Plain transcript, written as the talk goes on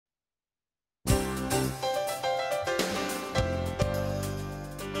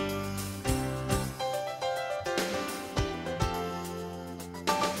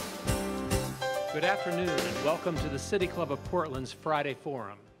afternoon and welcome to the City Club of Portland's Friday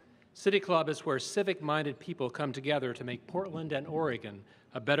Forum. City Club is where civic-minded people come together to make Portland and Oregon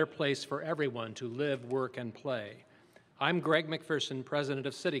a better place for everyone to live, work, and play. I'm Greg McPherson, president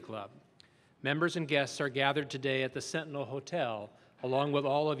of City Club. Members and guests are gathered today at the Sentinel Hotel, along with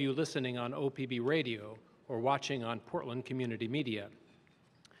all of you listening on OPB Radio or watching on Portland Community Media.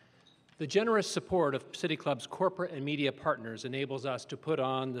 The generous support of City Club's corporate and media partners enables us to put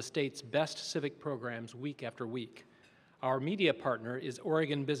on the state's best civic programs week after week. Our media partner is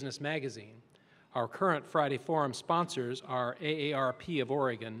Oregon Business Magazine. Our current Friday Forum sponsors are AARP of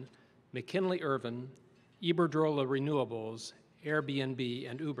Oregon, McKinley Irvin, Iberdrola Renewables, Airbnb,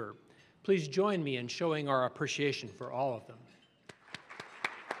 and Uber. Please join me in showing our appreciation for all of them.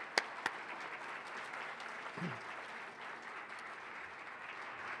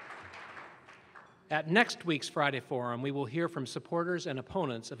 At next week's Friday Forum, we will hear from supporters and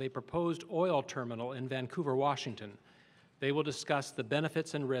opponents of a proposed oil terminal in Vancouver, Washington. They will discuss the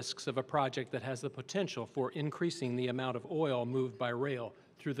benefits and risks of a project that has the potential for increasing the amount of oil moved by rail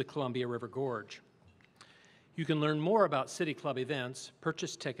through the Columbia River Gorge. You can learn more about City Club events,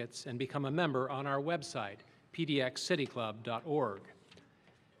 purchase tickets, and become a member on our website, pdxcityclub.org.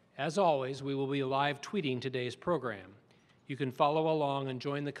 As always, we will be live tweeting today's program. You can follow along and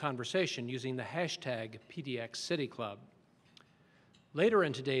join the conversation using the hashtag PDXCityClub. Later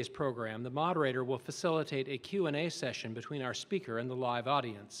in today's program, the moderator will facilitate a Q&A session between our speaker and the live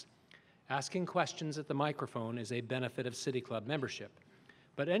audience. Asking questions at the microphone is a benefit of City Club membership,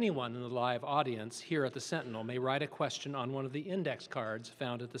 but anyone in the live audience here at the Sentinel may write a question on one of the index cards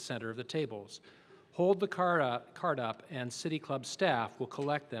found at the center of the tables. Hold the card up and City Club staff will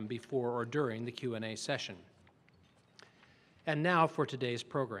collect them before or during the Q&A session. And now for today's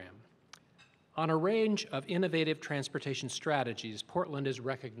program. On a range of innovative transportation strategies, Portland is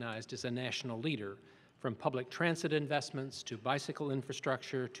recognized as a national leader, from public transit investments to bicycle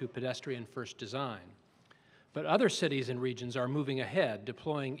infrastructure to pedestrian-first design. But other cities and regions are moving ahead,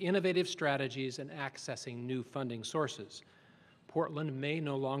 deploying innovative strategies and accessing new funding sources. Portland may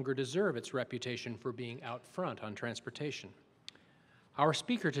no longer deserve its reputation for being out front on transportation. Our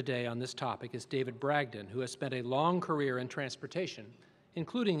speaker today on this topic is David Bragdon, who has spent a long career in transportation,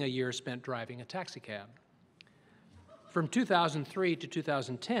 including a year spent driving a taxicab. From 2003 to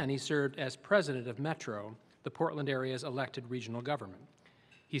 2010, he served as president of Metro, the Portland area's elected regional government.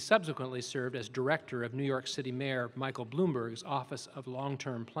 He subsequently served as director of New York City Mayor Michael Bloomberg's Office of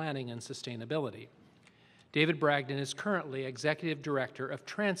Long-Term Planning and Sustainability. David Bragdon is currently executive director of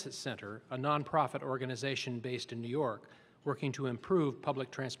TransitCenter, a nonprofit organization based in New York, working to improve public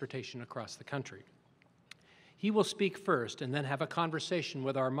transportation across the country. He will speak first and then have a conversation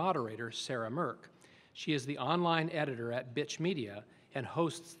with our moderator, Sarah Mirk. She is the online editor at Bitch Media and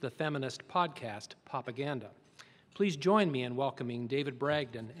hosts the feminist podcast, Popaganda. Please join me in welcoming David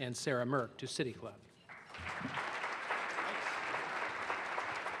Bragdon and Sarah Mirk to City Club.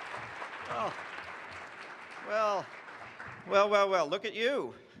 Well, look at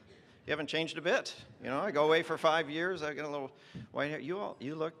you. You haven't changed a bit. You know, I go away for 5 years, I get a little white hair. You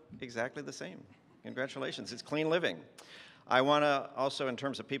look exactly the same. Congratulations, it's clean living. I want to also, in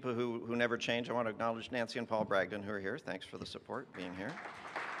terms of people who never change, I want to acknowledge Nancy and Paul Bragdon, who are here. Thanks for the support, being here.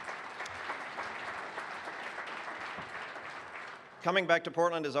 Coming back to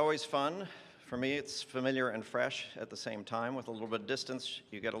Portland is always fun. For me, it's familiar and fresh at the same time. With a little bit of distance,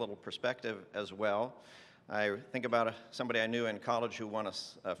 you get a little perspective as well. I think about somebody I knew in college who won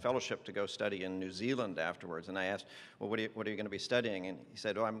a fellowship to go study in New Zealand afterwards, and I asked, well, what are you going to be studying? And he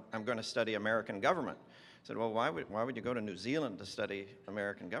said, oh, I'm going to study American government. I said, well, why would you go to New Zealand to study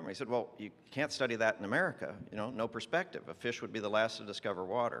American government? He said, well, you can't study that in America, you know, no perspective. A fish would be the last to discover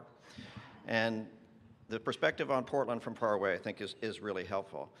water. And the perspective on Portland from far away, I think, is really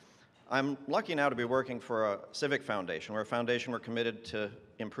helpful. I'm lucky now to be working for a civic foundation. We're a foundation we're committed to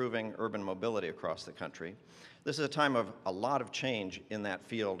improving urban mobility across the country. This is a time of a lot of change in that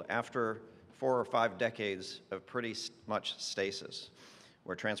field after 4 or 5 decades of pretty much stasis,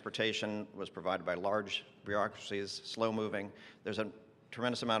 where transportation was provided by large bureaucracies, slow-moving. There's a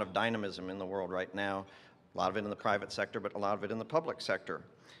tremendous amount of dynamism in the world right now, a lot of it in the private sector, but a lot of it in the public sector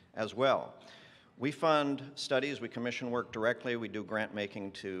as well. We fund studies, we commission work directly, we do grant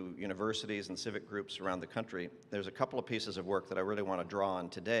making to universities and civic groups around the country. There's a couple of pieces of work that I really want to draw on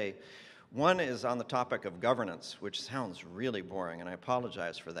today. One is on the topic of governance, which sounds really boring, and I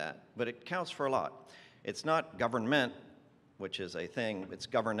apologize for that, but it counts for a lot. It's not government, which is a thing, it's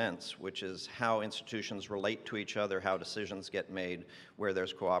governance, which is how institutions relate to each other, how decisions get made, where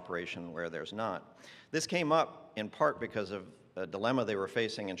there's cooperation, where there's not. This came up in part because of a dilemma they were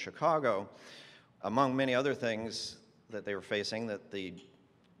facing in Chicago, Among many other things that they were facing, that the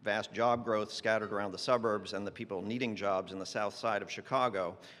vast job growth scattered around the suburbs and the people needing jobs in the south side of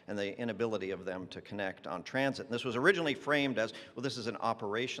Chicago and the inability of them to connect on transit. And this was originally framed as, well, this is an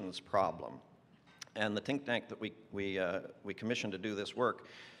operations problem. And the think tank that we commissioned to do this work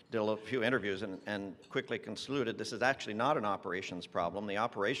did a few interviews and quickly concluded this is actually not an operations problem. The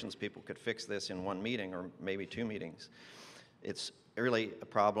operations people could fix this in one meeting or maybe two meetings. It's really a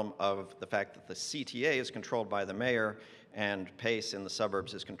problem of the fact that the CTA is controlled by the mayor and PACE in the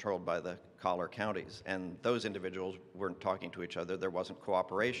suburbs is controlled by the collar counties. And those individuals weren't talking to each other. There wasn't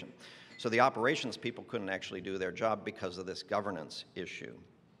cooperation. So the operations people couldn't actually do their job because of this governance issue.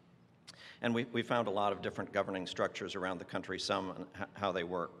 And we found a lot of different governing structures around the country, some on how they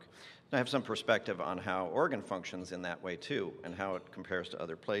work. I have some perspective on how Oregon functions in that way too, and how it compares to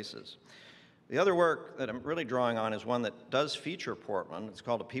other places. The other work that I'm really drawing on is one that does feature Portland. It's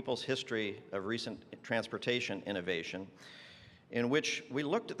called A People's History of Recent Transportation Innovation, in which we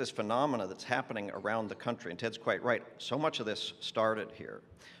looked at this phenomena that's happening around the country. And Ted's quite right, so much of this started here.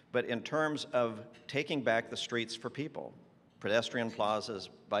 But in terms of taking back the streets for people, pedestrian plazas,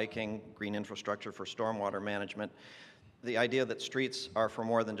 biking, green infrastructure for stormwater management, the idea that streets are for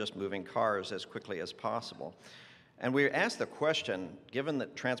more than just moving cars as quickly as possible. And we asked the question, given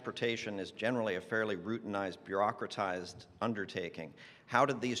that transportation is generally a fairly routinized, bureaucratized undertaking, how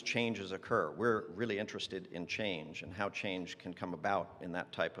did these changes occur? We're really interested in change and how change can come about in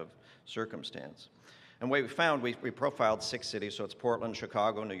that type of circumstance. And what we found, we profiled 6 cities, so it's Portland,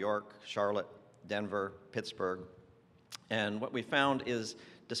 Chicago, New York, Charlotte, Denver, Pittsburgh. And what we found is,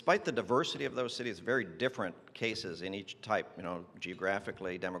 despite the diversity of those cities, very different cases in each type,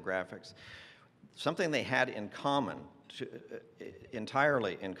 geographically, demographics, something they had in common,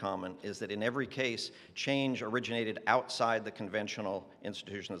 entirely in common, is that in every case, change originated outside the conventional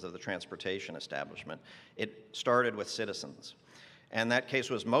institutions of the transportation establishment. It started with citizens. And that case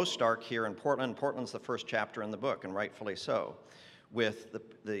was most stark here in Portland. Portland's the first chapter in the book, and rightfully so, with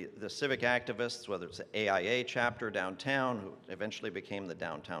the civic activists, whether it's the AIA chapter downtown, who eventually became the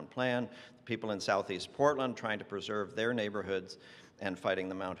Downtown Plan, the people in Southeast Portland trying to preserve their neighborhoods and fighting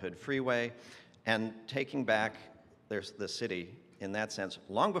the Mount Hood Freeway, and taking back the city in that sense,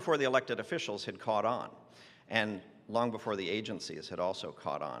 long before the elected officials had caught on, and long before the agencies had also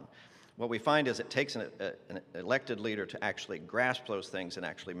caught on. What we find is it takes an elected leader to actually grasp those things and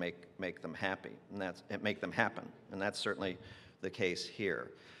actually make them happy, and make them happen, and that's certainly the case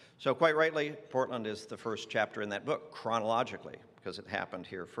here. So quite rightly, Portland is the first chapter in that book, chronologically, because it happened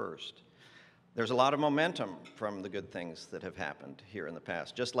here first. There's a lot of momentum from the good things that have happened here in the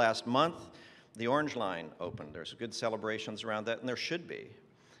past. Just last month, the Orange Line opened. There's good celebrations around that, and there should be.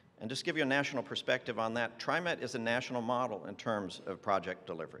 And just to give you a national perspective on that, TriMet is a national model in terms of project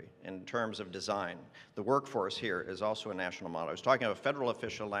delivery, in terms of design. The workforce here is also a national model. I was talking to a federal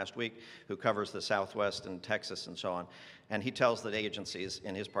official last week who covers the Southwest and Texas and so on, and he tells the agencies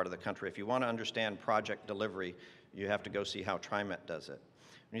in his part of the country, if you want to understand project delivery, you have to go see how TriMet does it.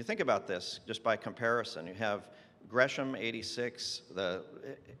 When you think about this, just by comparison, you have Gresham, 86, the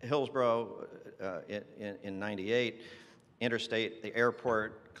Hillsborough in 98, Interstate, the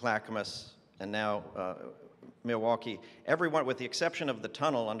airport, Clackamas, and now Milwaukee. Everyone, with the exception of the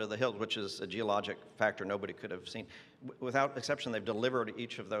tunnel under the hill, which is a geologic factor nobody could have seen, without exception, they've delivered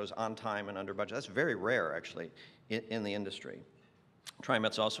each of those on time and under budget. That's very rare, actually, in the industry.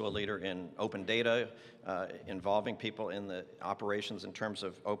 TriMet's also a leader in open data, involving people in the operations in terms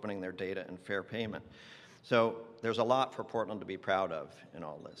of opening their data and fair payment. So there's a lot for Portland to be proud of in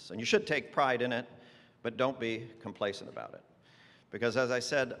all this. And you should take pride in it, but don't be complacent about it. Because as I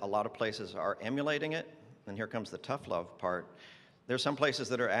said, a lot of places are emulating it, and here comes the tough love part. There's some places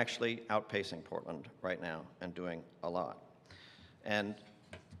that are actually outpacing Portland right now and doing a lot. And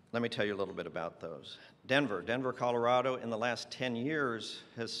let me tell you a little bit about those. Denver, Colorado, in the last 10 years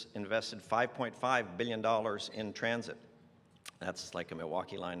has invested $5.5 billion in transit. That's like a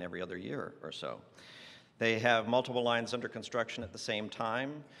Milwaukee line every other year or so. They have multiple lines under construction at the same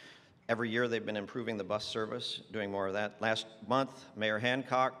time. Every year they've been improving the bus service, doing more of that. Last month, Mayor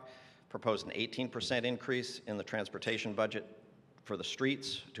Hancock proposed an 18% increase in the transportation budget for the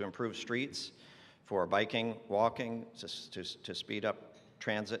streets, to improve streets, for biking, walking, to speed up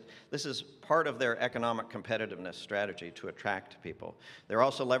transit. This is part of their economic competitiveness strategy to attract people. They're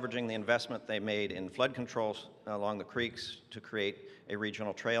also leveraging the investment they made in flood controls along the creeks to create a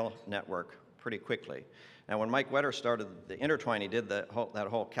regional trail network pretty quickly. Now, when Mike Wetter started the Intertwine, he did that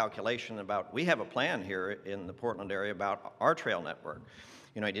whole calculation about, we have a plan here in the Portland area about our trail network.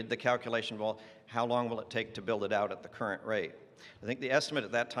 You know, I did the calculation, well, how long will it take to build it out at the current rate? I think the estimate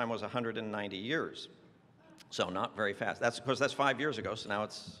at that time was 190 years. So not very fast. That's, of course, that's 5 years ago, so now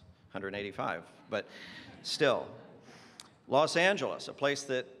it's 185. But still, Los Angeles, a place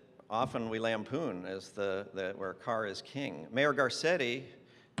that often we lampoon as where car is king. Mayor Garcetti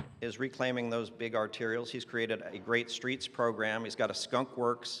is reclaiming those big arterials. He's created a great streets program. He's got a skunk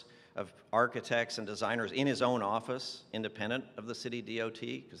works of architects and designers in his own office, independent of the city DOT,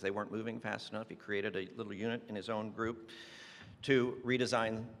 because they weren't moving fast enough. He created a little unit in his own group to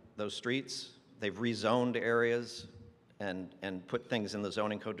redesign those streets. They've rezoned areas and put things in the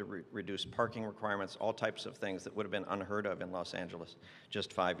zoning code to reduce parking requirements, all types of things that would have been unheard of in Los Angeles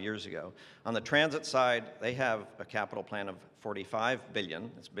just 5 years ago. On the transit side, they have a capital plan of $45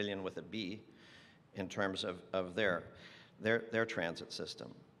 billion, it's billion with a B, in terms of their transit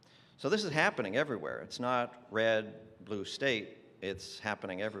system. So this is happening everywhere. It's not red, blue state, it's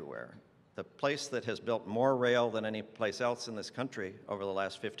happening everywhere. The place that has built more rail than any place else in this country over the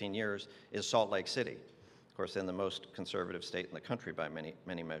last 15 years is Salt Lake City. Of course, in the most conservative state in the country by many,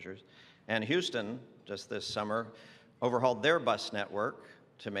 many measures. And Houston, just this summer, overhauled their bus network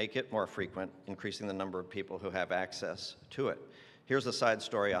to make it more frequent, increasing the number of people who have access to it. Here's a side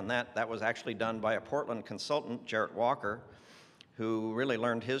story on that. That was actually done by a Portland consultant, Jarrett Walker, who really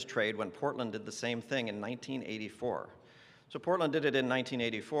learned his trade when Portland did the same thing in 1984. So Portland did it in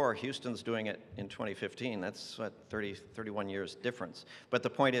 1984, Houston's doing it in 2015. That's what, 31 years difference. But the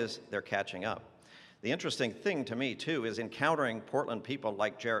point is, they're catching up. The interesting thing to me, too, is encountering Portland people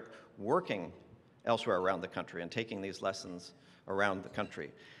like Jarrett working elsewhere around the country and taking these lessons around the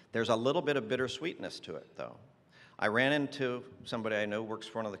country. There's a little bit of bittersweetness to it, though. I ran into somebody I know works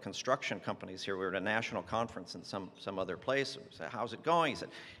for one of the construction companies here. We were at a national conference in some other place. I said, how's it going?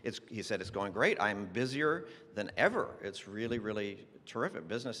 He said, it's going great. I'm busier than ever. It's really, really terrific.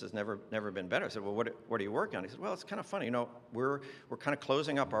 Business has never been better. I said, well, what are you working on? He said, well, it's kind of funny. You know, we're kind of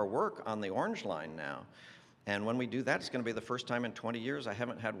closing up our work on the Orange Line now. And when we do that, it's going to be the first time in 20 years I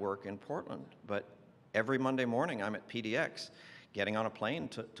haven't had work in Portland. But every Monday morning, I'm at PDX, getting on a plane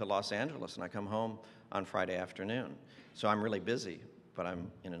to Los Angeles, and I come home on Friday afternoon. So I'm really busy, but I'm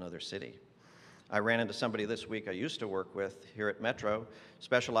in another city. I ran into somebody this week I used to work with here at Metro,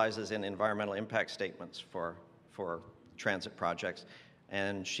 specializes in environmental impact statements for transit projects,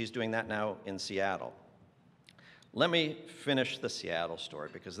 and she's doing that now in Seattle. Let me finish the Seattle story,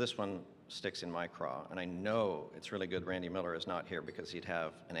 because this one sticks in my craw, and I know it's really good Randy Miller is not here, because he'd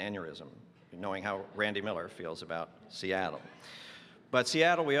have an aneurysm, knowing how Randy Miller feels about Seattle. But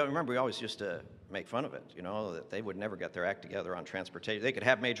Seattle, we always used to make fun of it, you know, that they would never get their act together on transportation. They could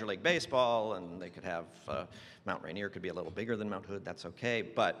have Major League Baseball, and they could have Mount Rainier could be a little bigger than Mount Hood, that's okay,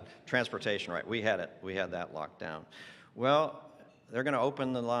 but transportation, right, we had that locked down. Well, they're going to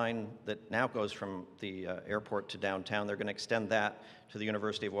open the line that now goes from the airport to downtown. They're going to extend that to the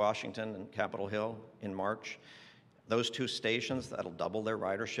University of Washington and Capitol Hill in March. Those two stations, that'll double their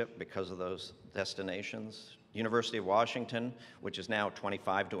ridership because of those destinations. University of Washington, which is now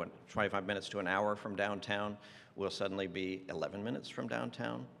 25 minutes to an hour from downtown, will suddenly be 11 minutes from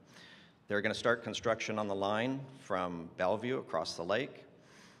downtown. They're going to start construction on the line from Bellevue across the lake.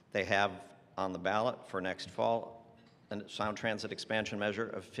 They have on the ballot for next fall a sound transit expansion measure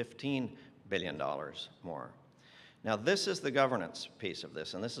of $15 billion more. Now, this is the governance piece of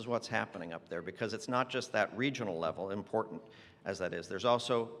this, and this is what's happening up there, because it's not just that regional level, important as that is. There's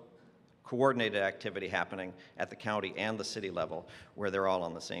also coordinated activity happening at the county and the city level, where they're all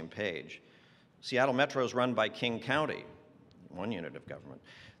on the same page. Seattle Metro is run by King County, one unit of government.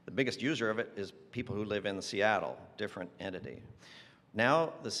 The biggest user of it is people who live in Seattle, different entity.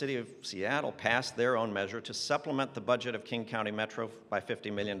 Now, the city of Seattle passed their own measure to supplement the budget of King County Metro by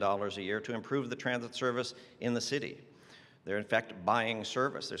 $50 million a year to improve the transit service in the city. They're, in fact, buying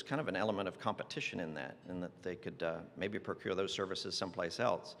service. There's kind of an element of competition in that they could maybe procure those services someplace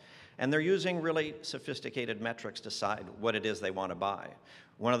else. And they're using really sophisticated metrics to decide what it is they want to buy.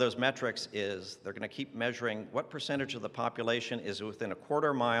 One of those metrics is they're going to keep measuring what percentage of the population is within a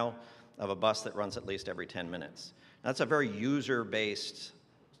quarter mile of a bus that runs at least every 10 minutes. That's a very user-based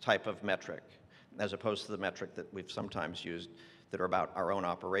type of metric, as opposed to the metric that we've sometimes used that are about our own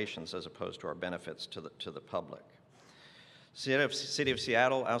operations as opposed to our benefits to the public. City of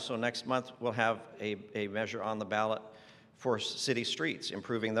Seattle also next month will have a measure on the ballot for city streets,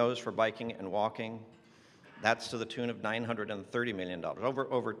 improving those for biking and walking. That's to the tune of $930 million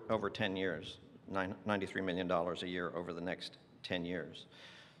over 10 years, $93 million a year over the next 10 years.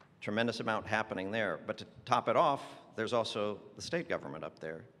 Tremendous amount happening there. But to top it off, there's also the state government up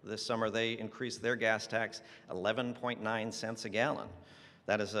there. This summer, they increased their gas tax 11.9 cents a gallon.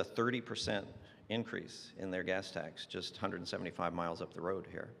 That is a 30% increase in their gas tax, just 175 miles up the road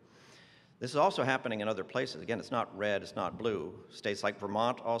here. This is also happening in other places. Again, it's not red, it's not blue. States like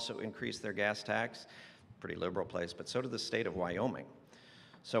Vermont also increased their gas tax, pretty liberal place, but so did the state of Wyoming.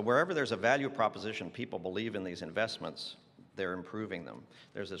 So wherever there's a value proposition, people believe in these investments, they're improving them.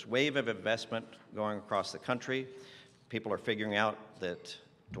 There's this wave of investment going across the country. People are figuring out that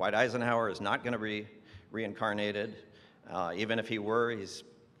Dwight Eisenhower is not going to be reincarnated. Even if he were, he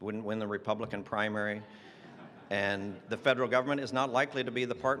wouldn't win the Republican primary. And the federal government is not likely to be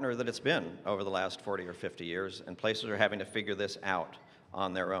the partner that it's been over the last 40 or 50 years, and places are having to figure this out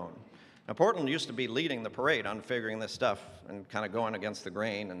on their own. Now, Portland used to be leading the parade on figuring this stuff and kind of going against the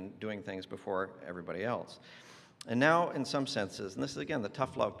grain and doing things before everybody else. And now, in some senses, and this is, again, the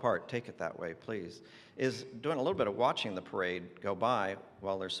tough love part, take it that way, please, is doing a little bit of watching the parade go by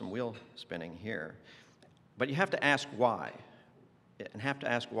while there's some wheel spinning here. But you have to ask why. And have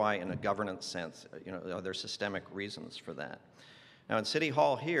to ask why in a governance sense. Are there systemic reasons for that? Now, in City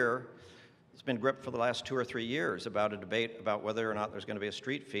Hall here, it's been gripped for the last 2 or 3 years about a debate about whether or not there's going to be a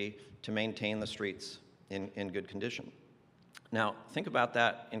street fee to maintain the streets in good condition. Now, think about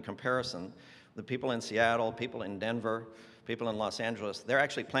that in comparison. The people in Seattle, people in Denver, people in Los Angeles, they're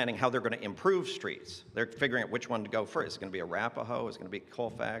actually planning how they're going to improve streets. They're figuring out which one to go first. Is it going to be Arapahoe? Is it going to be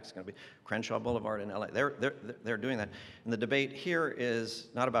Colfax? Is it going to be Crenshaw Boulevard in LA? They're doing that. And the debate here is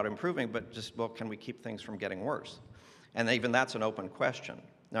not about improving, but just, well, can we keep things from getting worse? And even that's an open question.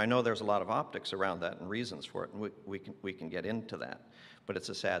 Now, I know there's a lot of optics around that and reasons for it, and we can get into that, but it's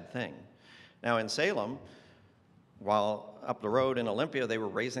a sad thing. Now, in Salem, while up the road in Olympia, they were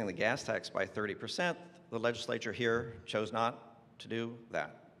raising the gas tax by 30%, the legislature here chose not to do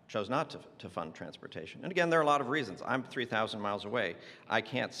that, chose not to fund transportation. And again, there are a lot of reasons. I'm 3,000 miles away. I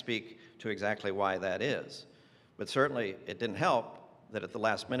can't speak to exactly why that is. But certainly, it didn't help that at the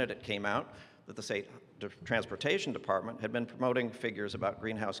last minute it came out that the state transportation department had been promoting figures about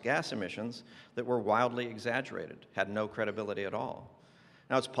greenhouse gas emissions that were wildly exaggerated, had no credibility at all.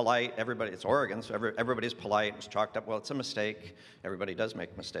 Now, it's polite, it's Oregon, so everybody's polite, it's chalked up, well, it's a mistake. Everybody does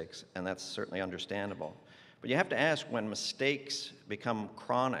make mistakes, and that's certainly understandable. But you have to ask, when mistakes become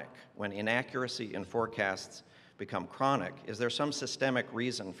chronic, when inaccuracy in forecasts become chronic, is there some systemic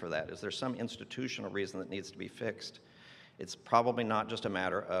reason for that? Is there some institutional reason that needs to be fixed? It's probably not just a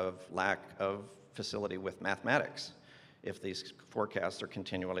matter of lack of facility with mathematics if these forecasts are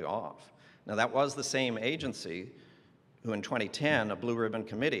continually off. Now, that was the same agency who in 2010, a blue ribbon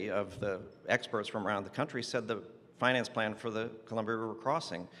committee of the experts from around the country said the finance plan for the Columbia River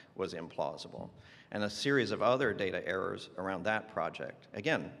crossing was implausible, and a series of other data errors around that project.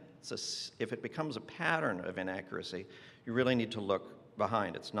 Again, if it becomes a pattern of inaccuracy, you really need to look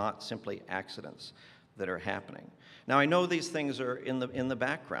behind. It's not simply accidents that are happening. Now, I know these things are in the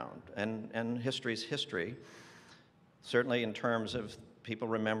background, and history's history, certainly in terms of people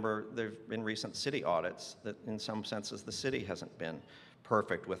remember there have been recent city audits that in some senses the city hasn't been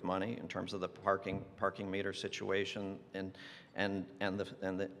perfect with money in terms of the parking meter situation and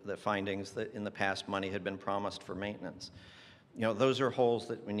the findings that in the past money had been promised for maintenance. Those are holes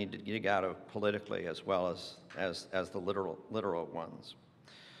that we need to dig out of politically as well as the literal ones.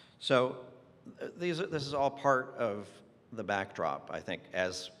 So this is all part of the backdrop, I think,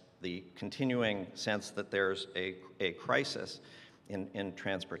 as the continuing sense that there's a crisis in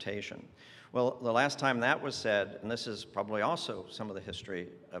transportation. Well, the last time that was said, and this is probably also some of the history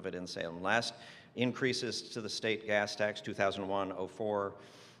of it in Salem, last increases to the state gas tax, 2001, 04,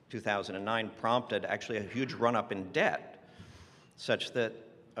 2009, prompted actually a huge run-up in debt, such that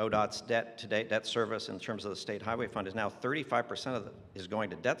ODOT's debt service in terms of the state highway fund is now 35% of it is going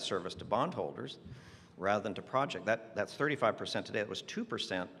to debt service to bondholders rather than to project. That's 35% today. It was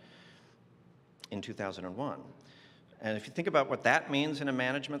 2% in 2001. And if you think about what that means in a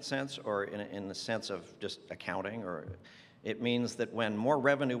management sense or in the sense of just accounting, or it means that when more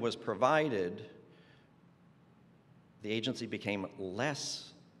revenue was provided, the agency became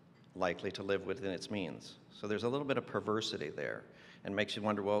less likely to live within its means. So there's a little bit of perversity there and makes you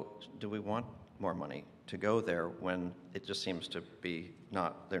wonder, well, do we want more money to go there when it just seems to be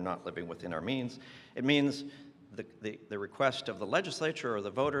they're not living within our means? It means the request of the legislature or the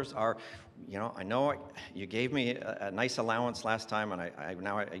voters are, I know you gave me a nice allowance last time, and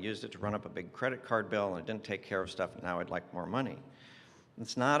I used it to run up a big credit card bill, and it didn't take care of stuff, and now I'd like more money.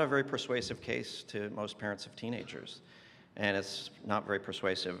 It's not a very persuasive case to most parents of teenagers, and it's not very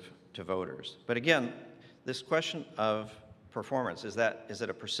persuasive to voters. But again, this question of performance, is it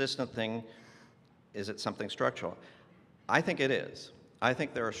a persistent thing? Is it something structural? I think it is. I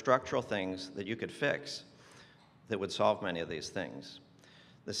think there are structural things that you could fix that would solve many of these things.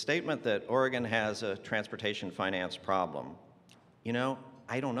 The statement that Oregon has a transportation finance problem, you know,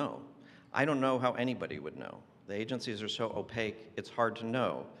 I don't know. I don't know how anybody would know. The agencies are so opaque, it's hard to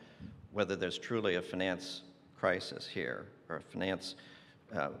know whether there's truly a finance crisis here or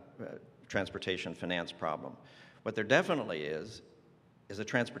a transportation finance problem. What there definitely is a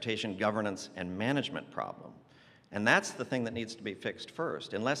transportation governance and management problem. And that's the thing that needs to be fixed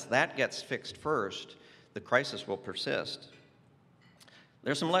first. Unless that gets fixed first, the crisis will persist.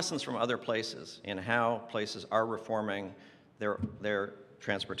 There's some lessons from other places in how places are reforming their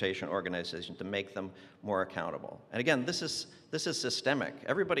transportation organization to make them more accountable. And again, this is systemic.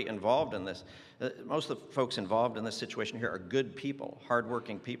 Everybody involved in this, most of the folks involved in this situation here are good people,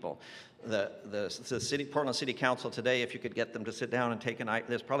 hardworking people. The Portland City Council today, if you could get them to sit down and take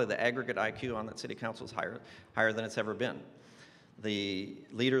there's probably the aggregate IQ on that city council is higher than it's ever been. The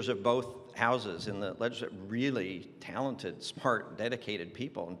leaders of both houses in the legislature, really talented, smart, dedicated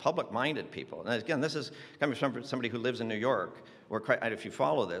people, and public-minded people. And again, this is coming from somebody who lives in New York, where, if you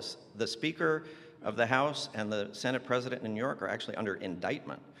follow this, the Speaker of the House and the Senate President in New York are actually under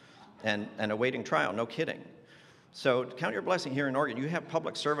indictment and awaiting trial, no kidding. So count your blessing here in Oregon. You have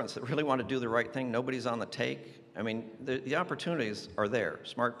public servants that really want to do the right thing. Nobody's on the take. I mean, the opportunities are there,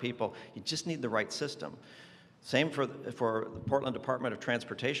 smart people. You just need the right system. Same for the Portland Department of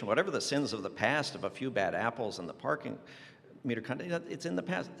Transportation. Whatever the sins of the past of a few bad apples and the parking meter, it's in the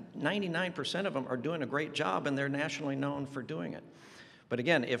past. 99% of them are doing a great job, and they're nationally known for doing it. But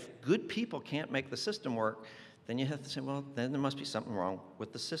again, if good people can't make the system work, then you have to say, well, then there must be something wrong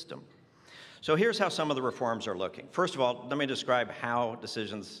with the system. So here's how some of the reforms are looking. First of all, let me describe how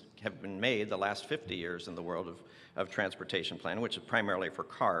decisions have been made the last 50 years in the world of transportation planning, which is primarily for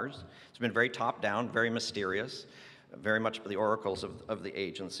cars. It's been very top-down, very mysterious, very much the oracles of the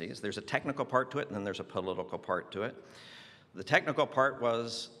agencies. There's a technical part to it, and then there's a political part to it. The technical part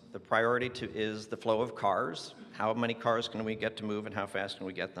was the priority is the flow of cars. How many cars can we get to move, and how fast can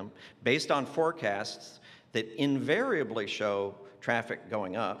we get them? Based on forecasts that invariably show traffic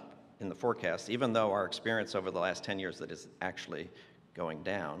going up in the forecast, even though our experience over the last 10 years that is actually going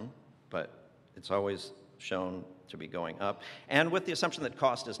down, but it's always shown to be going up, and with the assumption that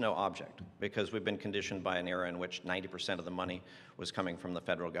cost is no object, because we've been conditioned by an era in which 90% of the money was coming from the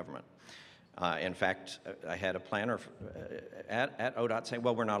federal government. In fact, I had a planner at ODOT saying,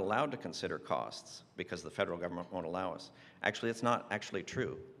 well, we're not allowed to consider costs because the federal government won't allow us. Actually, it's not actually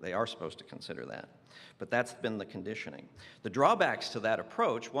true. They are supposed to consider that. But that's been the conditioning. The drawbacks to that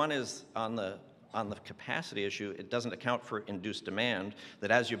approach, one is on the capacity issue, it doesn't account for induced demand,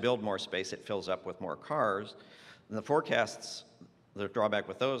 that as you build more space, it fills up with more cars. And the forecasts, the drawback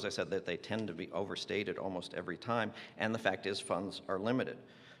with those, I said that they tend to be overstated almost every time, and the fact is funds are limited.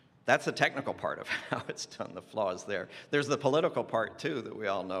 That's the technical part of how it's done, the flaws there. There's the political part, too, that we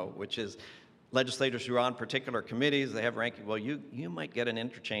all know, which is legislators who are on particular committees, they have ranking, well, you might get an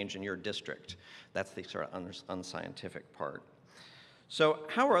interchange in your district. That's the sort of unscientific part. So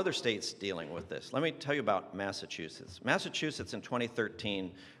how are other states dealing with this? Let me tell you about Massachusetts. Massachusetts in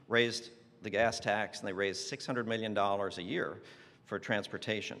 2013 raised the gas tax, and they raised $600 million a year for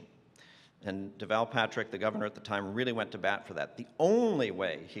transportation. And DeVal Patrick, the governor at the time, really went to bat for that. The only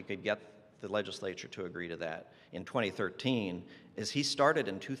way he could get the legislature to agree to that in 2013 is he started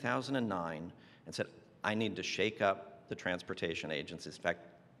in 2009 and said, I need to shake up the transportation agencies. In fact,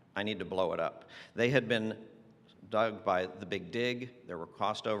 I need to blow it up. They had been dug by the big dig. There were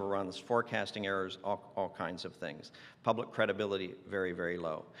cost overruns, forecasting errors, all kinds of things. Public credibility, very, very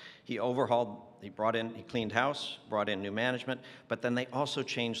low. He overhauled, he cleaned house, brought in new management, but then they also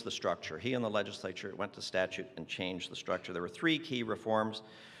changed the structure. He and the legislature went to statute and changed the structure. There were three key reforms.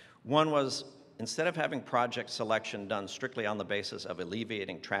 One was, instead of having project selection done strictly on the basis of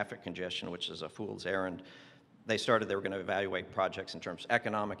alleviating traffic congestion, which is a fool's errand, they were going to evaluate projects in terms of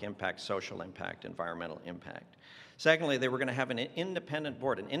economic impact, social impact, environmental impact. Secondly, they were going to have an independent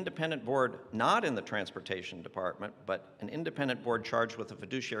board not in the transportation department, but an independent board charged with the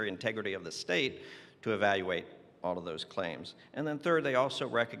fiduciary integrity of the state to evaluate all of those claims. And then third, they also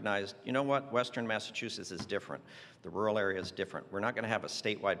recognized, you know what, Western Massachusetts is different. The rural area is different. We're not going to have a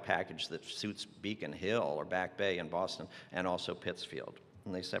statewide package that suits Beacon Hill or Back Bay in Boston and also Pittsfield.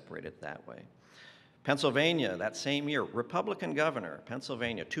 And they separated that way. Pennsylvania, that same year, Republican governor,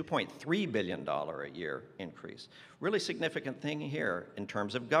 Pennsylvania, $2.3 billion a year increase. Really significant thing here in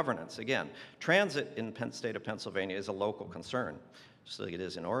terms of governance. Again, transit in the state of Pennsylvania is a local concern, just like it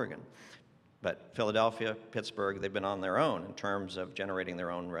is in Oregon. But Philadelphia, Pittsburgh, they've been on their own in terms of generating their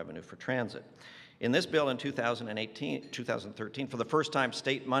own revenue for transit. In this bill in 2013, for the first time,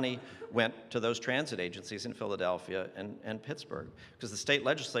 state money went to those transit agencies in Philadelphia and Pittsburgh, because the state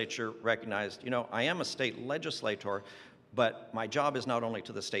legislature recognized, you know, I am a state legislator, but my job is not only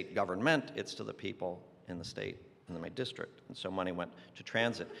to the state government, it's to the people in the state, in my district. And so money went to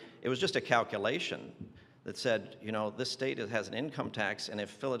transit. It was just a calculation that said, you know, this state has an income tax, and if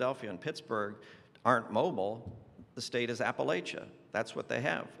Philadelphia and Pittsburgh aren't mobile, the state is Appalachia. That's what they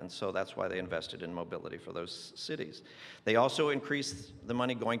have, and so that's why they invested in mobility for those cities. They also increased the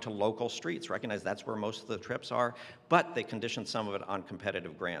money going to local streets, recognize that's where most of the trips are, but they conditioned some of it on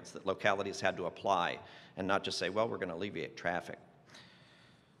competitive grants that localities had to apply and not just say, well, we're going to alleviate traffic.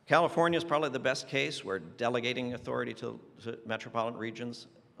 California is probably the best case where delegating authority to metropolitan regions,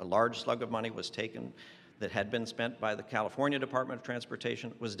 a large slug of money was taken that had been spent by the California Department of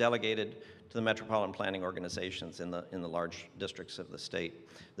Transportation, was delegated to the metropolitan planning organizations in the large districts of the state,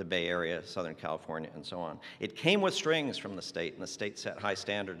 the Bay Area, Southern California, and so on. It came with strings from the state, and the state set high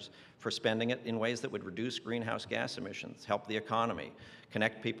standards for spending it in ways that would reduce greenhouse gas emissions, help the economy,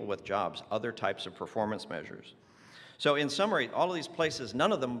 connect people with jobs, other types of performance measures. So in summary, all of these places,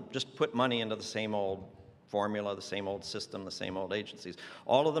 none of them just put money into the same old formula, the same old system, the same old agencies.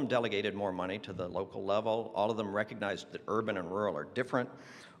 All of them delegated more money to the local level. All of them recognized that urban and rural are different.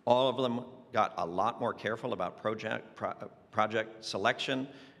 All of them got a lot more careful about project selection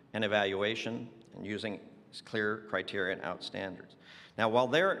and evaluation and using clear criteria and out standards. Now, while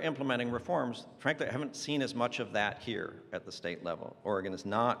they're implementing reforms, frankly, I haven't seen as much of that here at the state level. Oregon is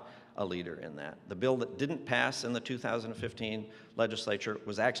not a leader in that. The bill that didn't pass in the 2015 legislature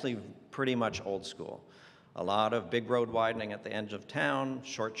was actually pretty much old school. A lot of big road widening at the edge of town,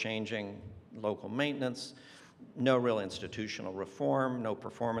 shortchanging local maintenance, no real institutional reform, no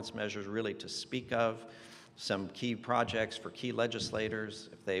performance measures really to speak of, some key projects for key legislators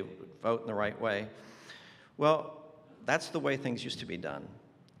if they vote in the right way. Well, that's the way things used to be done,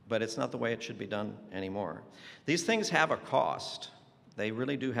 but it's not the way it should be done anymore. These things have a cost. They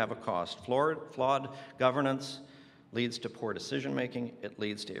really do have a cost. Flawed governance leads to poor decision-making, it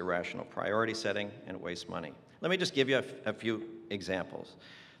leads to irrational priority setting, and it wastes money. Let me just give you a few examples.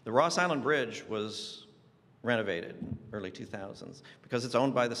 The Ross Island Bridge was renovated in early 2000s because it's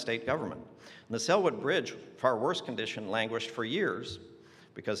owned by the state government. And the Selwood Bridge, far worse condition, languished for years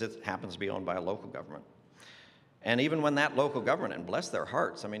because it happens to be owned by a local government. And even when that local government, and bless their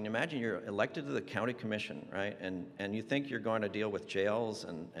hearts, I mean, imagine you're elected to the county commission, right? And you think you're going to deal with jails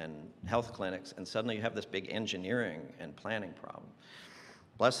and health clinics, and suddenly you have this big engineering and planning problem.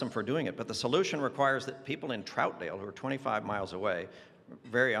 Bless them for doing it. But the solution requires that people in Troutdale, who are 25 miles away,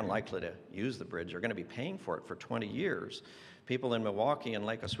 very unlikely to use the bridge, are going to be paying for it for 20 years. People in Milwaukee and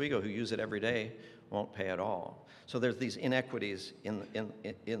Lake Oswego who use it every day won't pay at all. So there's these inequities in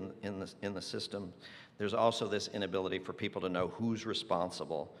the system. There's also this inability for people to know who's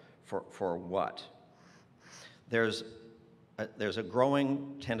responsible for what. There's a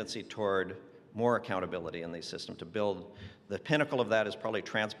growing tendency toward more accountability in these systems to build. The pinnacle of that is probably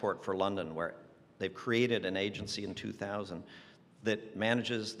Transport for London, where they've created an agency in 2000 that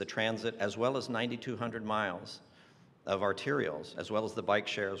manages the transit as well as 9,200 miles of arterials, as well as the bike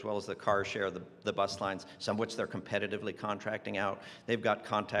share, as well as the car share, the bus lines, some of which they're competitively contracting out. They've got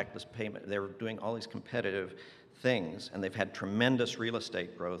contactless payment. They're doing all these competitive things, and they've had tremendous real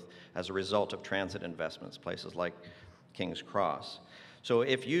estate growth as a result of transit investments, places like King's Cross. So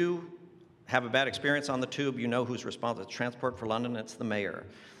if you have a bad experience on the tube, you know who's responsible. Transport for London, it's the mayor.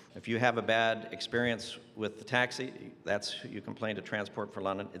 If you have a bad experience with the taxi, that's who you complain to Transport for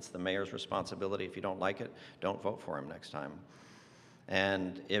London. It's the mayor's responsibility. If you don't like it, don't vote for him next time.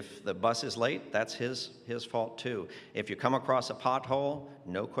 And if the bus is late, that's his fault too. If you come across a pothole,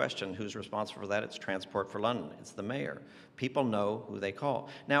 no question who's responsible for that. It's Transport for London. It's the mayor. People know who they call.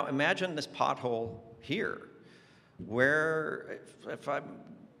 Now imagine this pothole here, where if I'm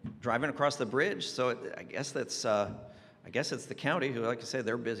driving across the bridge, so I guess it's the county who, like I say,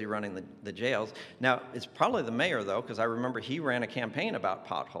 they're busy running the jails. Now, it's probably the mayor, though, because I remember he ran a campaign about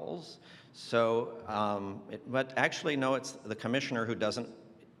potholes. So, but actually, no, it's the commissioner who doesn't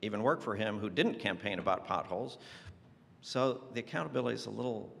even work for him who didn't campaign about potholes. So the accountability is a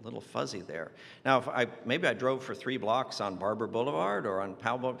little fuzzy there. Now, if maybe I drove for 3 blocks on Barber Boulevard or on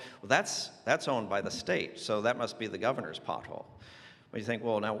Powell Boulevard, well, that's owned by the state, so that must be the governor's pothole. But you think,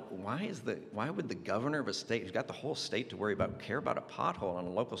 well, now, why would the governor of a state, who's got the whole state to worry about, care about a pothole on a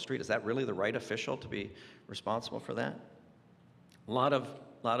local street? Is that really the right official to be responsible for that? A lot of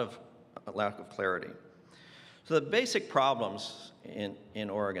lack of clarity. So the basic problems in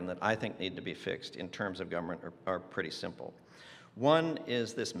Oregon that I think need to be fixed in terms of government are pretty simple. One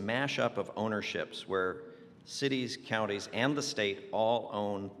is this mashup of ownerships where cities, counties, and the state all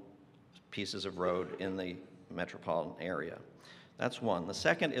own pieces of road in the metropolitan area. That's one. The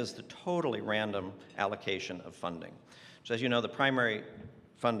second is the totally random allocation of funding. So as you know, the primary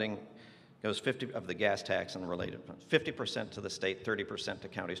funding goes 50 of the gas tax and the related funds, 50% to the state, 30% to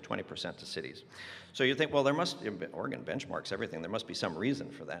counties, 20% to cities. So you think, well, Oregon benchmarks everything. There must be some reason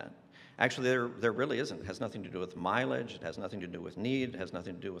for that. Actually, there really isn't. It has nothing to do with mileage. It has nothing to do with need. It has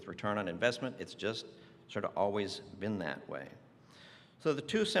nothing to do with return on investment. It's just sort of always been that way. So the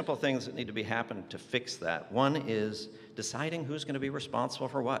two simple things that need to be happen to fix that. One is deciding who's going to be responsible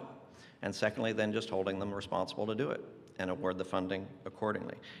for what. And secondly, then just holding them responsible to do it and award the funding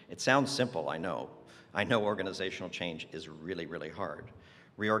accordingly. It sounds simple, I know. I know organizational change is really, really hard.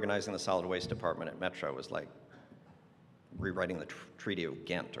 Reorganizing the solid waste department at Metro was like rewriting the Treaty of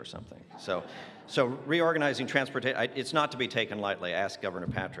Ghent or something. So reorganizing transportation, it's not to be taken lightly. Ask Governor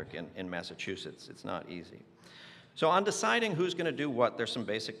Patrick in Massachusetts. It's not easy. So on deciding who's going to do what, there's some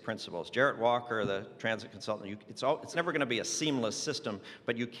basic principles. Jarrett Walker, the transit consultant, it's never going to be a seamless system,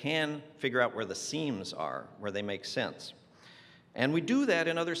 but you can figure out where the seams are, where they make sense. And we do that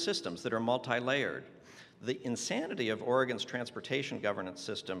in other systems that are multi-layered. The insanity of Oregon's transportation governance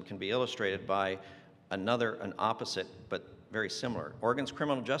system can be illustrated by an opposite but very similar. Oregon's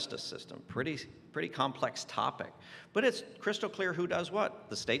criminal justice system, pretty complex topic, but it's crystal clear who does what.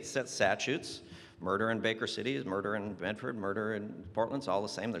 The state sets statutes. Murder in Baker City is murder in Bedford, murder in Portland's all the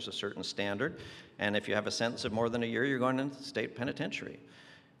same. There's a certain standard. And if you have a sentence of more than a year, you're going into state penitentiary.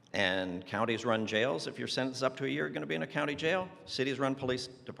 And counties run jails. If your sentence is up to a year, you're going to be in a county jail. Cities run police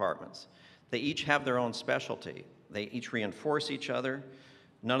departments. They each have their own specialty. They each reinforce each other.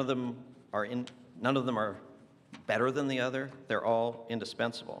 None of them are better than the other. They're all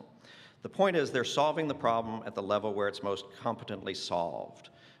indispensable. The point is they're solving the problem at the level where it's most competently solved,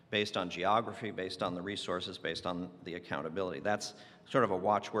 based on geography, based on the resources, based on the accountability. That's sort of a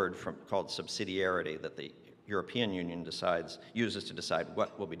watchword called subsidiarity that the European Union uses to decide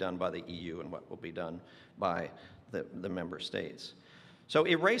what will be done by the EU and what will be done by the member states. So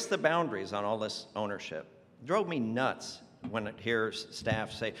erase the boundaries on all this ownership. It drove me nuts when it hears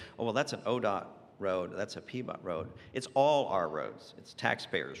staff say, oh, well, that's an ODOT road, that's a PBOT road. It's all our roads. It's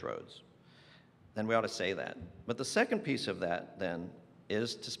taxpayers' roads. Then we ought to say that. But the second piece of that, then,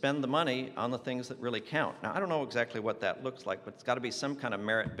 is to spend the money on the things that really count. Now, I don't know exactly what that looks like, but it's got to be some kind of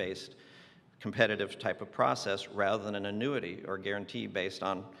merit-based, competitive type of process rather than an annuity or guarantee based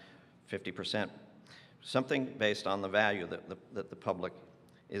on 50%. Something based on the value that the public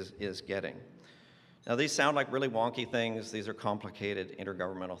is getting. Now, these sound like really wonky things. These are complicated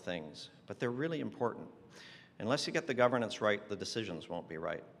intergovernmental things, but they're really important. Unless you get the governance right, the decisions won't be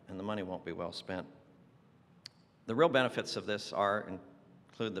right, and the money won't be well spent. The real benefits of this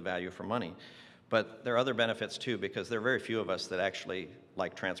include the value for money, but there are other benefits too, because there are very few of us that actually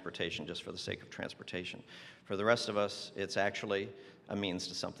like transportation just for the sake of transportation. For the rest of us, it's actually a means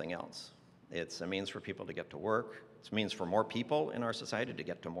to something else. It's a means for people to get to work. It's a means for more people in our society to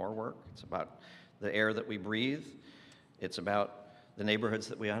get to more work. It's about the air that we breathe. It's about the neighborhoods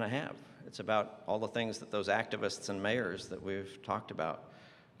that we want to have. It's about all the things that those activists and mayors that we've talked about,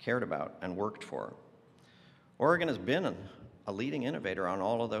 cared about, and worked for. Oregon has been a leading innovator on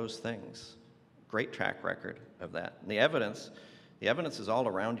all of those things. Great track record of that. And the evidence is all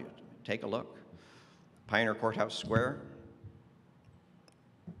around you. Take a look. Pioneer Courthouse Square.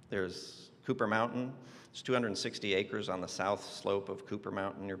 There's Cooper Mountain. It's 260 acres on the south slope of Cooper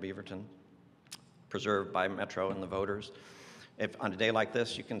Mountain near Beaverton, preserved by Metro and the voters. If on a day like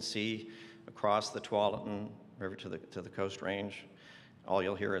this, you can see across the Tualatin River to the Coast Range. All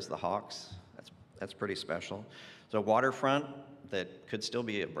you'll hear is the hawks. That's pretty special. So waterfront that could still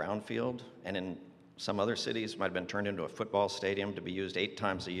be a brownfield, and in some other cities might have been turned into a football stadium to be used 8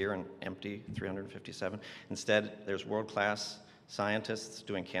 times a year and empty 357. Instead, there's world-class scientists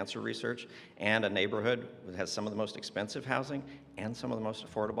doing cancer research and a neighborhood that has some of the most expensive housing and some of the most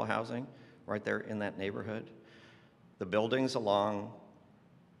affordable housing right there in that neighborhood. The buildings along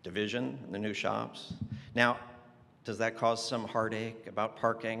Division, the new shops. Now, does that cause some heartache about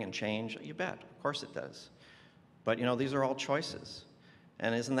parking and change? You bet, of course it does. But you know, these are all choices.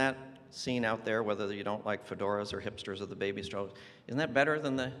 And isn't that seen out there, whether you don't like fedoras or hipsters or the baby strollers, isn't that better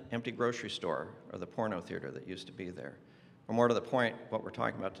than the empty grocery store or the porno theater that used to be there? Or more to the point, what we're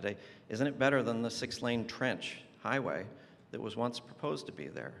talking about today, isn't it better than the 6-lane trench highway that was once proposed to be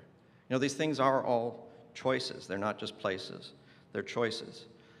there? You know, these things are all choices. They're not just places. They're choices.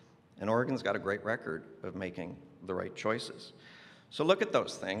 And Oregon's got a great record of making the right choices. So look at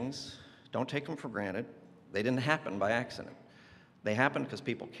those things. Don't take them for granted. They didn't happen by accident. They happened because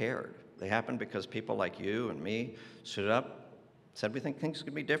people cared. They happened because people like you and me stood up, said we think things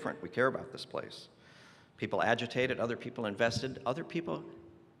could be different. We care about this place. People agitated, other people invested, other people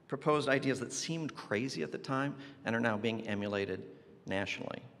proposed ideas that seemed crazy at the time and are now being emulated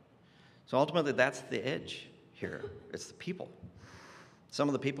nationally. So ultimately, that's the edge here. It's the people. Some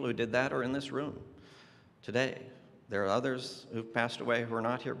of the people who did that are in this room today. There are others who've passed away who are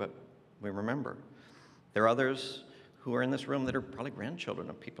not here, but we remember. There are others who are in this room that are probably grandchildren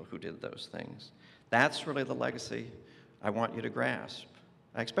of people who did those things. That's really the legacy I want you to grasp.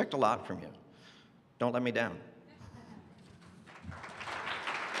 I expect a lot from you. Don't let me down.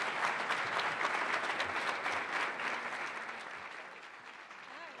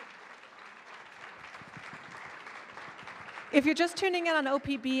 If you're just tuning in on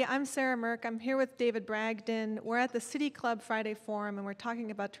OPB, I'm Sarah Mirk. I'm here with David Bragdon. We're at the City Club Friday Forum, and we're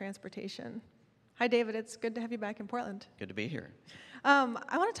talking about transportation. Hi, David. It's good to have you back in Portland. Good to be here. I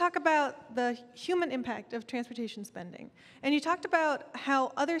want to talk about the human impact of transportation spending. And you talked about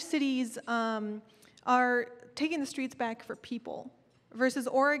how other cities are taking the streets back for people versus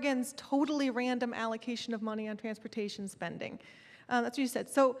Oregon's totally random allocation of money on transportation spending. That's what you said.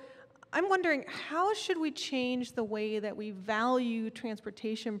 So I'm wondering, how should we change the way that we value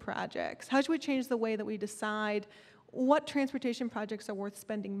transportation projects? How should we change the way that we decide what transportation projects are worth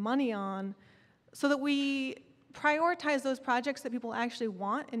spending money on so that we prioritize those projects that people actually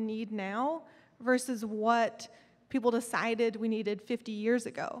want and need now versus what people decided we needed 50 years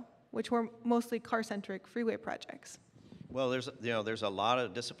ago, which were mostly car-centric freeway projects? Well, there's a lot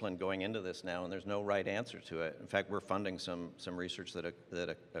of discipline going into this now, and there's no right answer to it. In fact, we're funding some research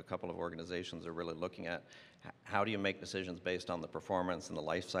that a couple of organizations are really looking at. How do you make decisions based on the performance and the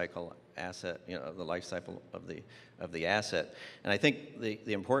life cycle asset, the life cycle of the asset? And I think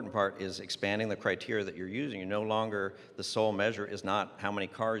the important part is expanding the criteria that you're using. You're no longer, the sole measure is not how many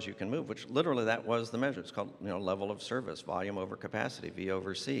cars you can move, which literally that was the measure. It's called level of service, volume over capacity, V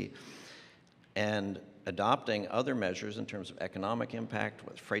over C. And adopting other measures in terms of economic impact,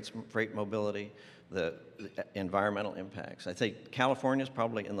 with freight mobility, the environmental impacts. I think California is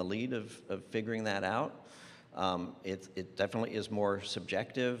probably in the lead of figuring that out. It definitely is more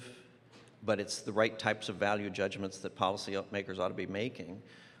subjective, but it's the right types of value judgments that policymakers ought to be making,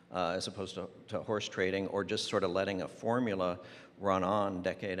 as opposed to horse trading or just sort of letting a formula run on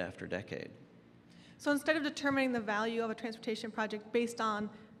decade after decade. So instead of determining the value of a transportation project based on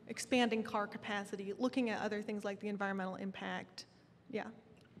expanding car capacity, looking at other things like the environmental impact. Yeah.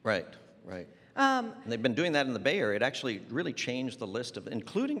 Right. And they've been doing that in the Bay Area. It actually really changed the list of,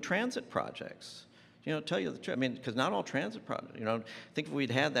 including transit projects. Tell you the truth. Because not all transit projects. I think if we'd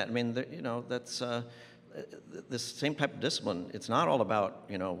had that, that's this same type of discipline. It's not all about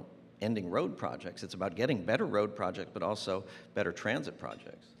ending road projects. It's about getting better road projects, but also better transit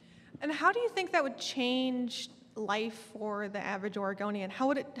projects. And how do you think that would change life for the average Oregonian?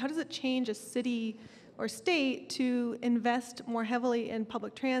 How does it change a city or state to invest more heavily in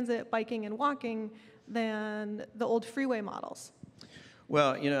public transit, biking, and walking than the old freeway models?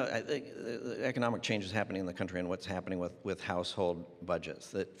 Well, I think the economic change is happening in the country and what's happening with household budgets.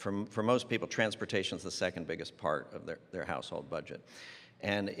 That for most people, transportation is the second biggest part of their household budget.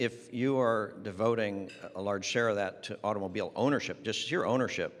 And if you are devoting a large share of that to automobile ownership, just sheer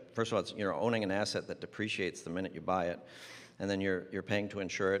ownership, first of all, it's owning an asset that depreciates the minute you buy it, and then you're paying to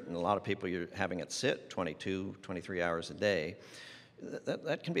insure it, and a lot of people, you're having it sit 22, 23 hours a day,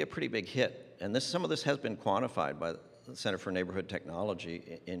 that can be a pretty big hit. And some of this has been quantified by the Center for Neighborhood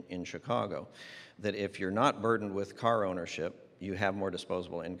Technology in Chicago, that if you're not burdened with car ownership, you have more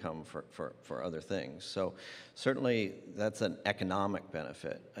disposable income for other things. So certainly that's an economic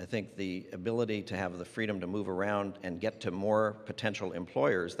benefit. I think the ability to have the freedom to move around and get to more potential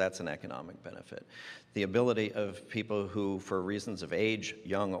employers, that's an economic benefit. The ability of people who, for reasons of age,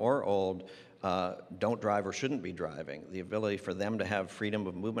 young or old, don't drive or shouldn't be driving, the ability for them to have freedom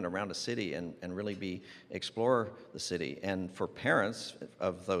of movement around a city and really explore the city, and for parents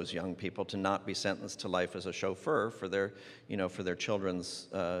of those young people to not be sentenced to life as a chauffeur for their children's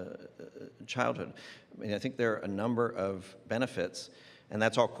childhood. I think there are a number of benefits, and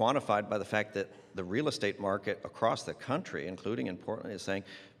that's all quantified by the fact that the real estate market across the country, including in Portland, is saying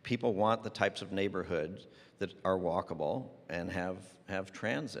people want the types of neighborhoods that are walkable and have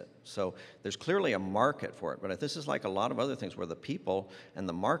transit. So there's clearly a market for it, but this is like a lot of other things where the people and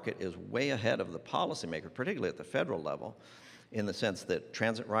the market is way ahead of the policymaker, particularly at the federal level, in the sense that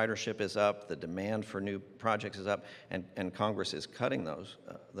transit ridership is up, the demand for new projects is up, and Congress is cutting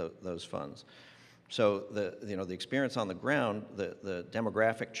those funds. So the experience on the ground, the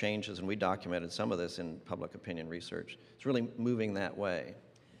demographic changes, and we documented some of this in public opinion research, it's really moving that way.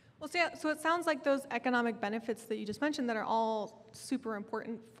 Well, so it sounds like those economic benefits that you just mentioned that are all super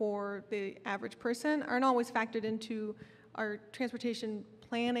important for the average person aren't always factored into our transportation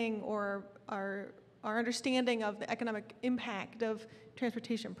planning or our understanding of the economic impact of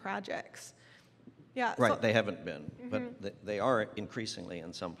transportation projects. Yeah. Right, so, they haven't been, but they are increasingly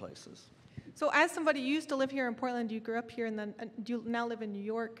in some places. So as somebody, you used to live here in Portland, you grew up here, and then you now live in New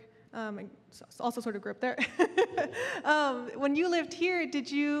York, and also sort of grew up there. When you lived here,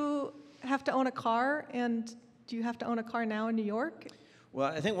 did you have to own a car, and do you have to own a car now in New York? Well,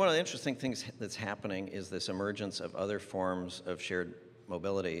 I think one of the interesting things that's happening is this emergence of other forms of shared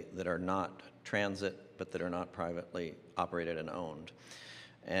mobility that are not transit, but that are not privately operated and owned.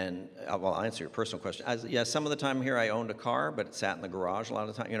 And well, I'll answer your personal question. Yeah, some of the time here I owned a car, but it sat in the garage a lot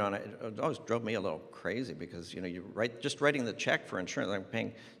of the time. And it always drove me a little crazy because just writing the check for insurance, I'm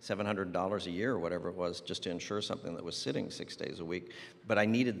paying $700 a year or whatever it was just to insure something that was sitting 6 days a week. But I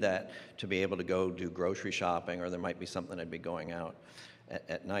needed that to be able to go do grocery shopping, or there might be something I'd be going out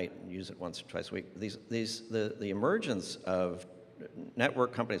at night and use it once or twice a week. The emergence of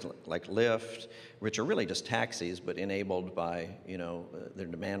network companies like Lyft, which are really just taxis but enabled by they're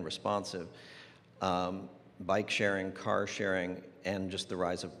demand responsive, bike sharing, car sharing, and just the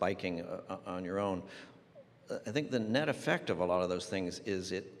rise of biking on your own. I think the net effect of a lot of those things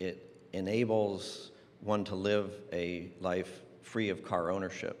is it enables one to live a life free of car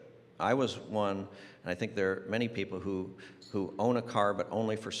ownership. I was one, and I think there are many people who own a car but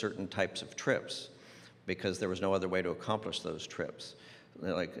only for certain types of trips, because there was no other way to accomplish those trips,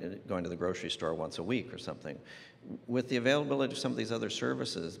 like going to the grocery store once a week or something. With the availability of some of these other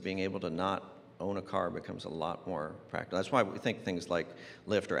services, being able to not own a car becomes a lot more practical. That's why we think things like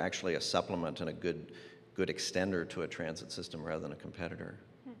Lyft are actually a supplement and a good extender to a transit system rather than a competitor.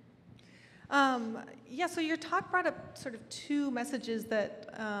 Yeah, so your talk brought up sort of two messages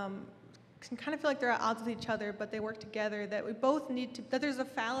that can kind of feel like they're at odds with each other, but they work together, that we both need to, that there's a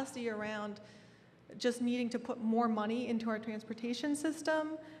fallacy around just needing to put more money into our transportation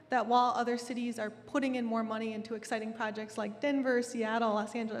system, that while other cities are putting in more money into exciting projects like Denver, Seattle,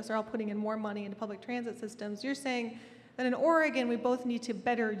 Los Angeles are all putting in more money into public transit systems, you're saying that in Oregon we both need to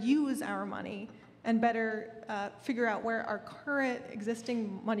better use our money and better figure out where our current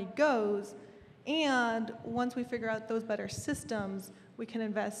existing money goes, and once we figure out those better systems, we can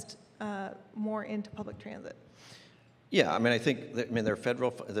invest more into public transit. Yeah, I mean, I think they're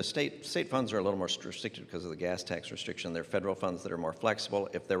federal. The state funds are a little more restricted because of the gas tax restriction. They're federal funds that are more flexible.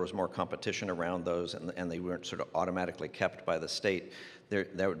 If there was more competition around those and they weren't sort of automatically kept by the state,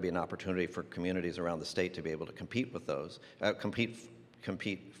 there would be an opportunity for communities around the state to be able to compete with those,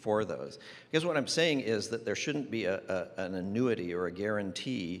 compete for those. Because what I'm saying is that there shouldn't be an annuity or a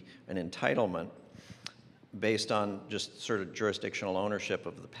guarantee, an entitlement based on just sort of jurisdictional ownership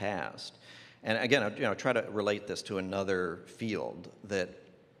of the past. And again, I try to relate this to another field that,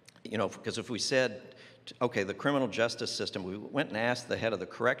 because if we said, okay, the criminal justice system, we went and asked the head of the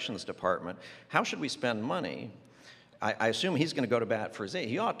corrections department, how should we spend money? I assume he's going to go to bat for his aid.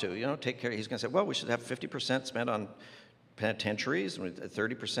 He ought to, take care. He's going to say, well, we should have 50% spent on penitentiaries,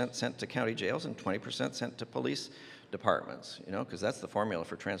 30% sent to county jails, and 20% sent to police departments, because that's the formula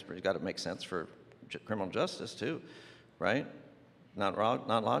for transport. It's got to make sense for criminal justice too, right? Not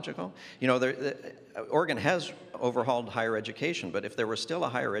logical? Oregon has overhauled higher education, but if there was still a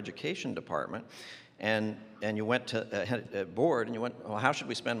higher education department and you went to a board and you went, well, how should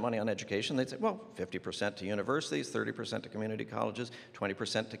we spend money on education? They'd say, well, 50% to universities, 30% to community colleges,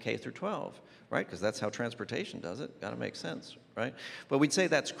 20% to K through 12, right? Because that's how transportation does it. Got to make sense, right? But we'd say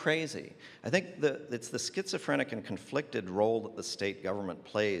that's crazy. I think it's the schizophrenic and conflicted role that the state government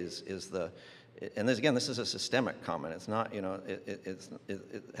plays and this is a systemic comment. It's not,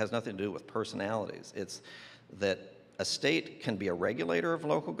 it has nothing to do with personalities. It's that a state can be a regulator of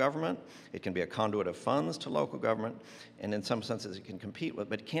local government, it can be a conduit of funds to local government, and in some senses it can compete with,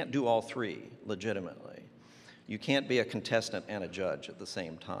 but it can't do all three legitimately. You can't be a contestant and a judge at the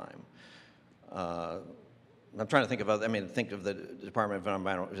same time. I'm trying to think of the Department of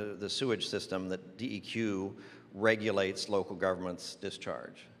Environmental, the sewage system that DEQ regulates local government's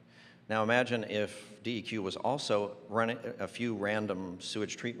discharge. Now imagine if DEQ was also running a few random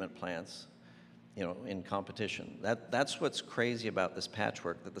sewage treatment plants, in competition. That's what's crazy about this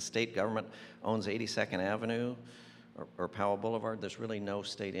patchwork, that the state government owns 82nd Avenue, or Powell Boulevard, there's really no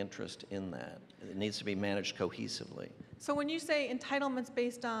state interest in that. It needs to be managed cohesively. So when you say entitlements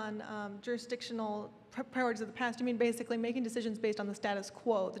based on jurisdictional priorities of the past, you mean basically making decisions based on the status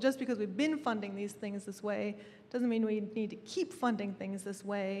quo. That just because we've been funding these things this way doesn't mean we need to keep funding things this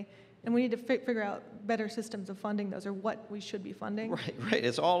way, and we need to figure out better systems of funding those, or what we should be funding. Right.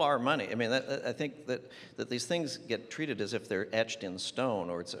 It's all our money. I mean, I think that these things get treated as if they're etched in stone,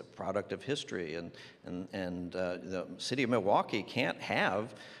 or it's a product of history. And the city of Milwaukee can't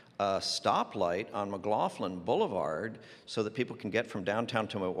have a stoplight on McLaughlin Boulevard so that people can get from downtown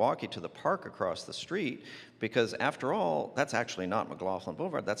to Milwaukee to the park across the street, because after all, that's actually not McLaughlin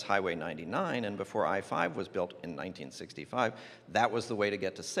Boulevard, that's Highway 99, and before I-5 was built in 1965, that was the way to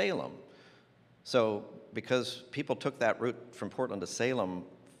get to Salem. So because people took that route from Portland to Salem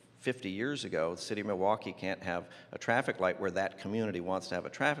 50 years ago, the city of Milwaukee can't have a traffic light where that community wants to have a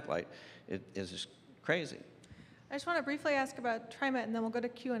traffic light. It is just crazy. I just want to briefly ask about TriMet, and then we'll go to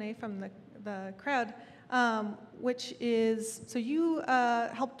Q&A from the crowd, which is, so you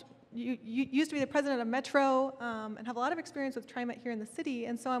you used to be the president of Metro and have a lot of experience with TriMet here in the city,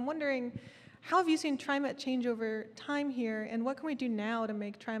 and so I'm wondering, how have you seen TriMet change over time here, and what can we do now to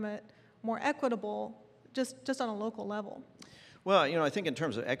make TriMet more equitable, just on a local level? Well, I think in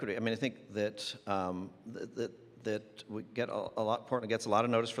terms of equity, I mean, I think that that we get Portland gets a lot of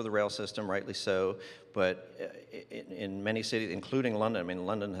notice for the rail system, rightly so, but in many cities, including London, I mean,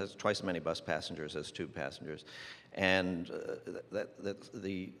 London has twice as many bus passengers as tube passengers, and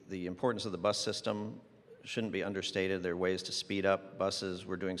the importance of the bus system shouldn't be understated. There are ways to speed up buses.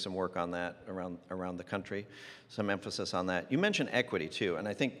 We're doing some work on that around the country, some emphasis on that. You mentioned equity too, and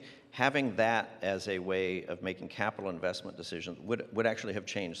I think having that as a way of making capital investment decisions would actually have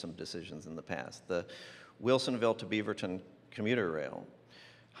changed some decisions in the past. The Wilsonville to Beaverton commuter rail,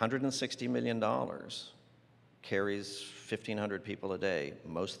 $160 million, carries 1,500 people a day,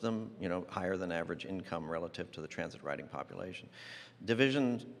 most of them, higher than average income relative to the transit riding population.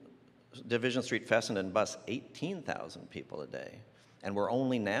 Division Street Fessenden bus, 18,000 people a day. And we're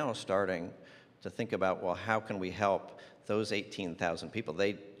only now starting to think about, well, how can we help those 18,000 people?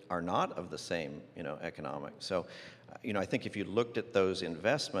 They are not of the same, economic. So, I think if you looked at those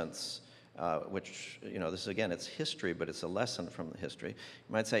investments, which, this is, again, it's history, but it's a lesson from the history.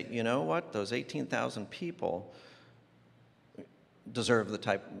 You might say, you know what, those 18,000 people deserve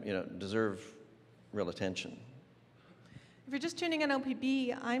deserve real attention. If you're just tuning in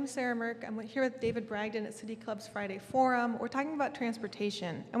OPB, I'm Sarah Mirk. I'm here with David Bragdon at City Club's Friday Forum. We're talking about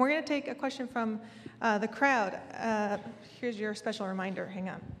transportation, and we're going to take a question from the crowd. Here's your special reminder. Hang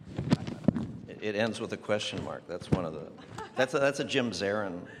on. It ends with a question mark. That's one of the. That's a Jim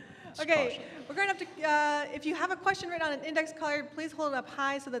Zarin. Okay, caution. we're going to have to, if you have a question written on an index card, please hold it up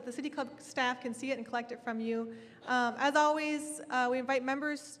high so that the City Club staff can see it and collect it from you. As always, we invite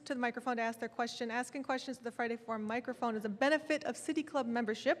members to the microphone to ask their question. Asking questions to the Friday Forum microphone is a benefit of City Club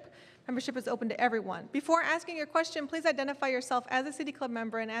membership. Membership is open to everyone. Before asking your question, please identify yourself as a City Club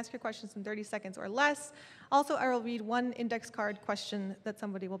member and ask your questions in 30 seconds or less. Also, I will read one index card question that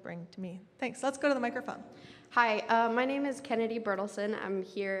somebody will bring to me. Thanks. Let's go to the microphone. Hi, my name is Kennedy Bertelson. I'm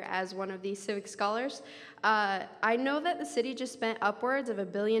here as one of the civic scholars. I know that the city just spent upwards of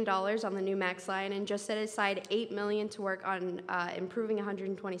 $1 billion on the new Max line and just set aside $8 million to work on improving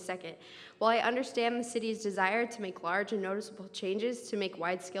 122nd. While I understand the city's desire to make large and noticeable changes to make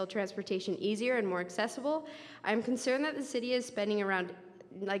wide-scale transportation easier and more accessible, I'm concerned that the city is spending around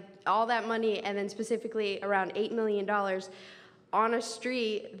all that money and then specifically around $8 million on a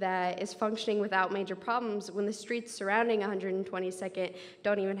street that is functioning without major problems when the streets surrounding 122nd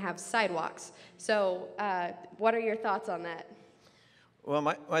don't even have sidewalks. So what are your thoughts on that? Well,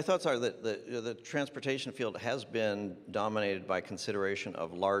 my thoughts are that the transportation field has been dominated by consideration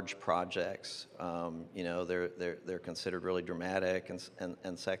of large projects. They're considered really dramatic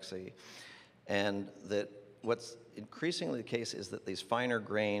and sexy. And that what's increasingly the case is that these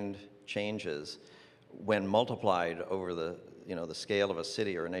finer-grained changes, when multiplied over the scale of a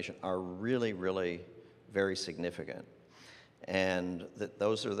city or a nation, are really, really very significant. And that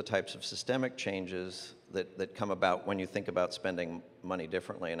those are the types of systemic changes that come about when you think about spending money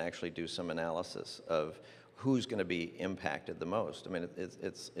differently and actually do some analysis of who's going to be impacted the most. I mean,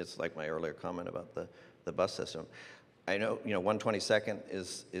 it's like my earlier comment about the bus system. I know, 122nd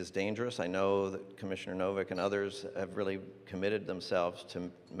is dangerous. I know that Commissioner Novick and others have really committed themselves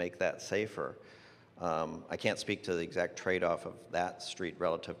to make that safer. I can't speak to the exact trade-off of that street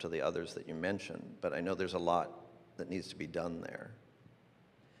relative to the others that you mentioned, but I know there's a lot that needs to be done there.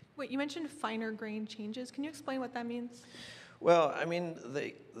 Wait, you mentioned finer grain changes. Can you explain what that means? Well, I mean,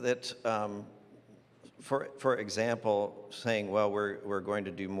 For example, saying, well, we're going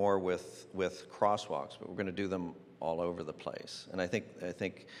to do more with crosswalks, but we're going to do them all over the place. And I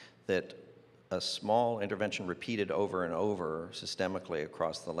think that a small intervention repeated over and over systemically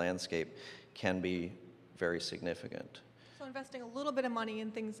across the landscape can be very significant. So investing a little bit of money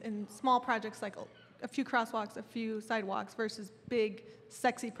in things, in small projects like a few crosswalks, a few sidewalks versus big,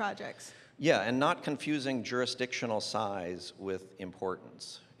 sexy projects. Yeah, and not confusing jurisdictional size with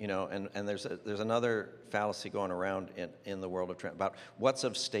importance. You know, and there's another fallacy going around in the world of about what's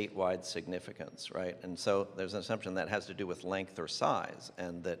of statewide significance, right? And so there's an assumption that has to do with length or size,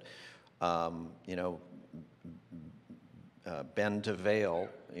 and that you know, Bend to Vail,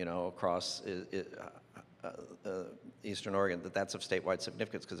 you know, across Eastern Oregon, that's of statewide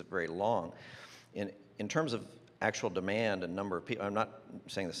significance because it's very long. In terms of actual demand and number of people, I'm not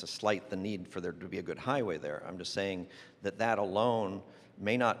saying this to slight the need for there to be a good highway there. I'm just saying that alone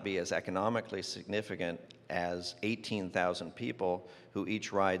may not be as economically significant as 18,000 people who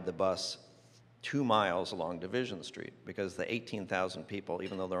each ride the bus 2 miles along Division Street, because the 18,000 people,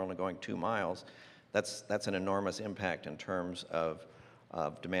 even though they're only going 2 miles, that's an enormous impact in terms of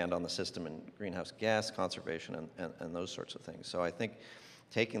demand on the system and greenhouse gas conservation and those sorts of things. So I think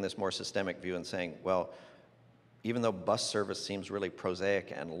taking this more systemic view and saying, well, even though bus service seems really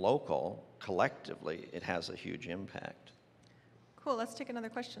prosaic and local, collectively it has a huge impact. Cool, let's take another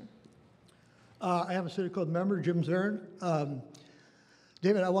question. I have a city code member, Jim Zarin.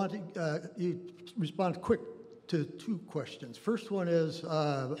 David, I want you to respond quick to 2 questions. First one is,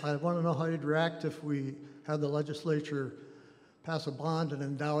 I want to know how you'd react if we had the legislature pass a bond and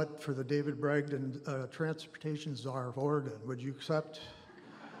endow it for the David Bragdon Transportation Czar of Oregon. Would you accept?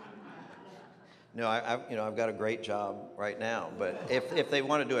 No, I've got a great job right now, but if they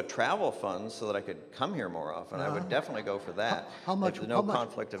want to do a travel fund so that I could come here more often, I would definitely go for that. How much? There's no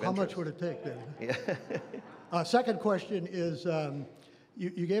conflict of interest. How much would it take, David? Yeah. Second question is,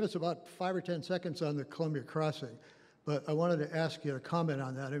 you gave us about 5 or 10 seconds on the Columbia Crossing, but I wanted to ask you to comment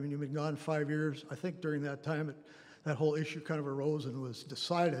on that. I mean, you've been gone 5 years. I think during that time, that whole issue kind of arose and was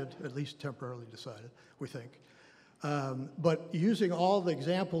decided, at least temporarily decided, we think. But using all the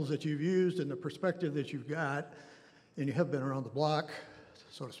examples that you've used and the perspective that you've got, and you have been around the block,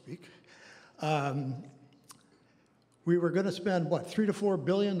 so to speak, we were going to spend, what, $3 to $4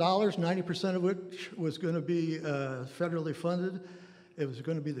 billion, 90% of which was going to be federally funded. It was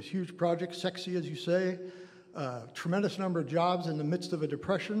going to be this huge project, sexy, as you say, tremendous number of jobs in the midst of a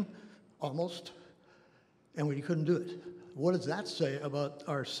depression, almost, and we couldn't do it. What does that say about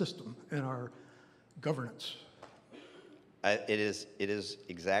our system and our governance? It is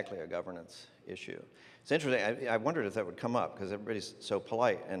exactly a governance issue. It's interesting. I wondered if that would come up because everybody's so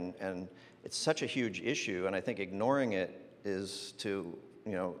polite, and it's such a huge issue. And I think ignoring it is to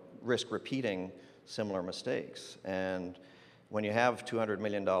risk repeating similar mistakes. And when you have $200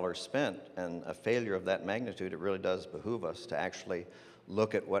 million spent and a failure of that magnitude, it really does behoove us to actually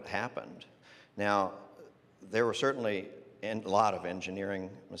look at what happened. Now, there were certainly a lot of engineering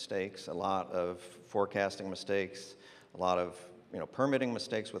mistakes, a lot of forecasting mistakes, a lot of permitting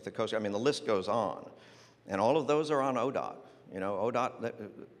mistakes with the coast. I mean, the list goes on, and all of those are on ODOT. ODOT,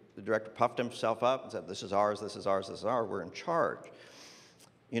 the director puffed himself up and said, "This is ours. This is ours. This is ours. We're in charge."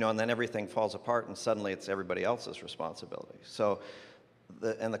 And then everything falls apart, and suddenly it's everybody else's responsibility. So,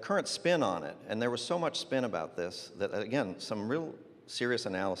 the current spin on it, and there was so much spin about this that again, some real serious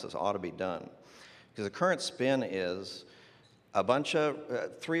analysis ought to be done, because the current spin is a bunch of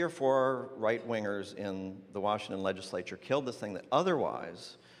 3 or 4 right-wingers in the Washington legislature killed this thing that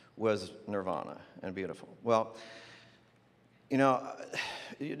otherwise was nirvana and beautiful. Well,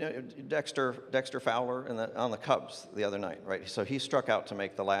 Dexter Fowler on the Cubs the other night, right? So he struck out to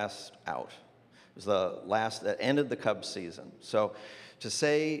make the last out. It was the last that ended the Cubs season. So to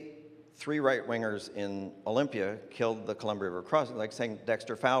say 3 right-wingers in Olympia killed the Columbia River Crossing, like saying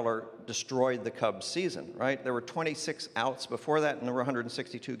Dexter Fowler destroyed the Cubs season, right? There were 26 outs before that, and there were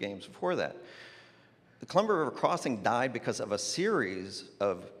 162 games before that. The Columbia River Crossing died because of a series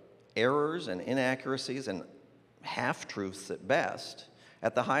of errors and inaccuracies and half-truths at best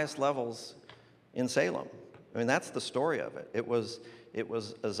at the highest levels in Salem. I mean, that's the story of it. It was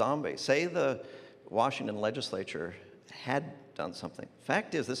a zombie. Say the Washington legislature had done something.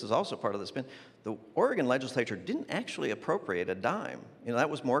 Fact is, this is also part of the spin. The Oregon legislature didn't actually appropriate a dime. That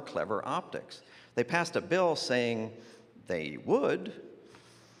was more clever optics. They passed a bill saying they would,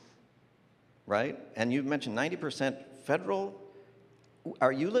 right? And you mentioned 90% federal.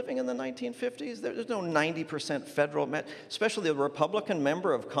 Are you living in the 1950s? There's no 90% federal, especially the Republican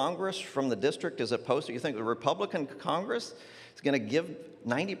member of Congress from the district as opposed to, you think the Republican Congress is going to give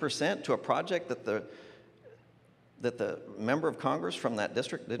 90% to a project that the that the member of Congress from that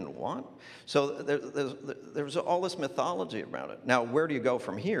district didn't want. So there's all this mythology around it. Now, where do you go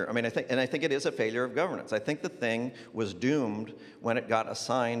from here? I mean, I think it is a failure of governance. I think the thing was doomed when it got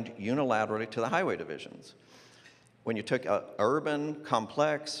assigned unilaterally to the highway divisions. When you took an urban,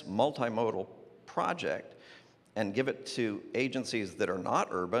 complex, multimodal project and give it to agencies that are not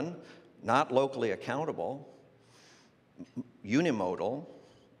urban, not locally accountable, unimodal,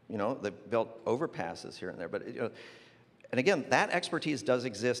 you know, they built overpasses here and there, but, you know, and again, that expertise does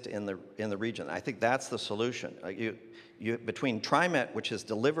exist in the region. I think that's the solution. Between TriMet, which has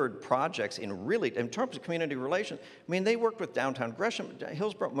delivered projects in terms of community relations, I mean, they worked with downtown Gresham,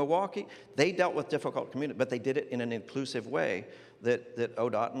 Hillsborough, Milwaukee. They dealt with difficult communities, but they did it in an inclusive way that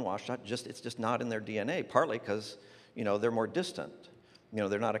ODOT and WashDOT it's just not in their DNA. Partly because, you know, they're more distant. You know,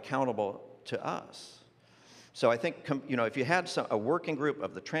 they're not accountable to us. So I think, you know, if you had a working group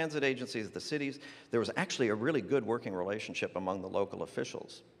of the transit agencies, the cities, there was actually a really good working relationship among the local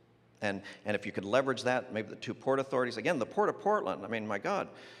officials. And if you could leverage that, maybe the two port authorities, again, the Port of Portland, I mean, my God,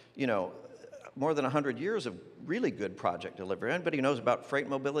 you know, more than 100 years of really good project delivery. Anybody who knows about freight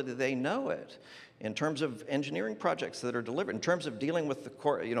mobility, they know it. In terms of engineering projects that are delivered, in terms of dealing with the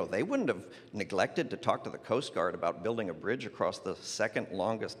core, you know, they wouldn't have neglected to talk to the Coast Guard about building a bridge across the second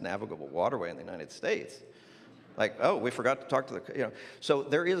longest navigable waterway in the United States. Like, oh, we forgot to talk to the, you know. So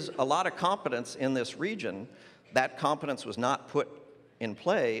there is a lot of competence in this region. That competence was not put in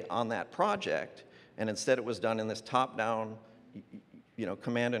play on that project, and instead it was done in this top-down, you know,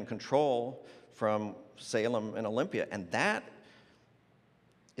 command and control from Salem and Olympia, and that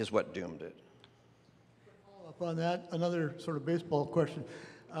is what doomed it. Follow up on that, another sort of baseball question.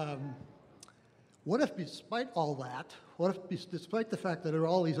 What if despite all that, what if despite the fact that there are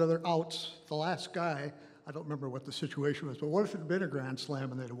all these other outs, the last guy, I don't remember what the situation was, but what if it had been a grand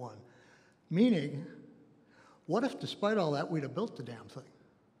slam and they'd won? Meaning, what if despite all that we'd have built the damn thing?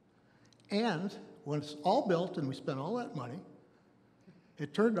 And when it's all built and we spent all that money,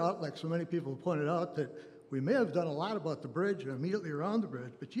 it turned out, like so many people pointed out, that we may have done a lot about the bridge and immediately around the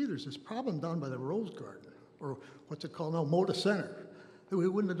bridge, but gee, there's this problem down by the Rose Garden, or what's it called now, Moda Center, that we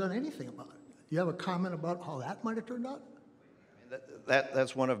wouldn't have done anything about it. Do you have a comment about how that might have turned out?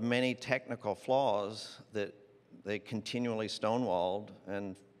 That's one of many technical flaws that they continually stonewalled,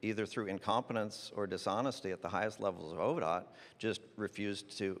 and either through incompetence or dishonesty at the highest levels of ODOT, just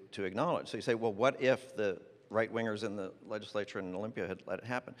refused to acknowledge. So you say, well, what if the right-wingers in the legislature in Olympia had let it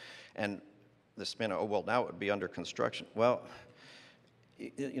happen? And the spin, oh, well, now it would be under construction. Well,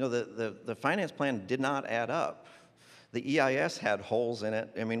 you know, the finance plan did not add up. The EIS had holes in it.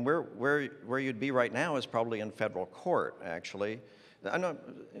 I mean, where you'd be right now is probably in federal court, actually. I know,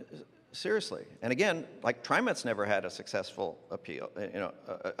 seriously. And again, like TriMet's never had a successful appeal, you know,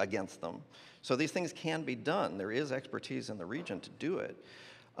 against them. So these things can be done. There is expertise in the region to do it.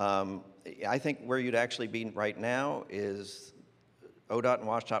 I think where you'd actually be right now is ODOT and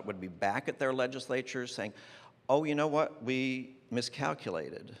WashDOT would be back at their legislatures saying, oh, you know what, we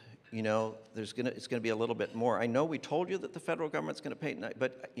miscalculated. You know, it's going to be a little bit more. I know we told you that the federal government's going to pay,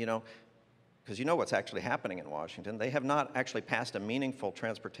 but, you know, because you know what's actually happening in Washington. They have not actually passed a meaningful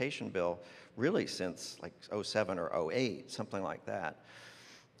transportation bill really since like 07 or 08, something like that.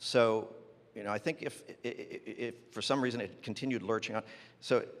 So, you know, I think if for some reason it continued lurching on,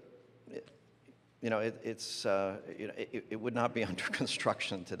 so, you know, it would not be under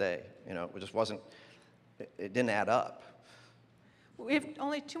construction today. You know, it just wasn't, it didn't add up. We have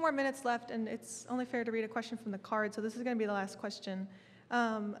only 2 more minutes left, and it's only fair to read a question from the card, so this is going to be the last question.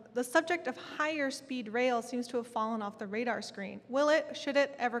 The subject of higher speed rail seems to have fallen off the radar screen. Should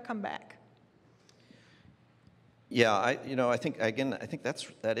it ever come back? Yeah, I think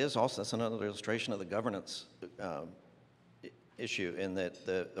that is also another illustration of the governance issue, in that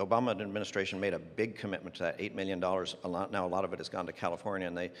the Obama administration made a big commitment to that $8 million. Now a lot of it has gone to California,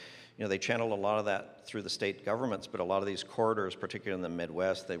 and they channeled a lot of that through the state governments, but a lot of these corridors, particularly in the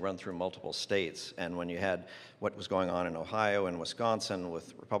Midwest, they run through multiple states. And when you had what was going on in Ohio and Wisconsin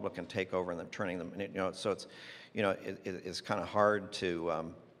with Republican takeover and them turning them, you know, so it's kind of hard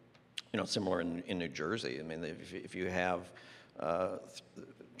to, you know, similar in New Jersey. I mean, if you have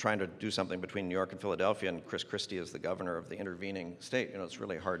trying to do something between New York and Philadelphia, and Chris Christie is the governor of the intervening state, you know, it's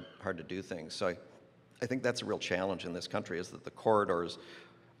really hard to do things. So I think that's a real challenge in this country, is that the corridors,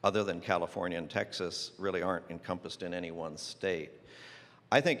 other than California and Texas, really aren't encompassed in any one state.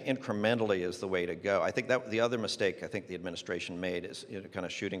 I think incrementally is the way to go. I think that the other mistake I think the administration made is, you know, kind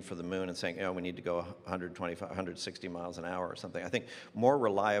of shooting for the moon and saying, you know, we need to go 125, 160 miles an hour or something. I think more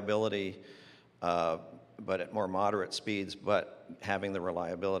reliability, but at more moderate speeds, but having the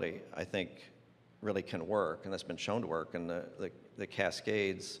reliability, I think really can work, and that's been shown to work, and the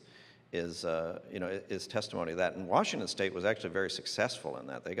Cascades is, is testimony to that. And Washington State was actually very successful in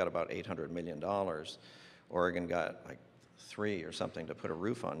that. They got about $800 million. Oregon got like 3 or something to put a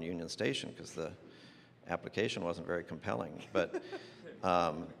roof on Union Station because the application wasn't very compelling. But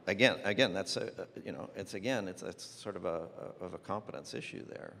again, that's it's sort of a competence issue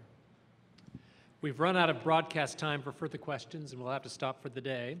there. We've run out of broadcast time for further questions, and we'll have to stop for the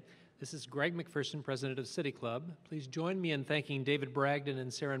day. This is Greg McPherson, president of City Club. Please join me in thanking David Bragdon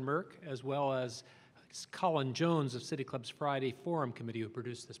and Sarah Mirk, as well as Colin Jones of City Club's Friday Forum Committee, who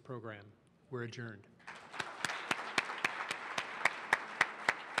produced this program. We're adjourned.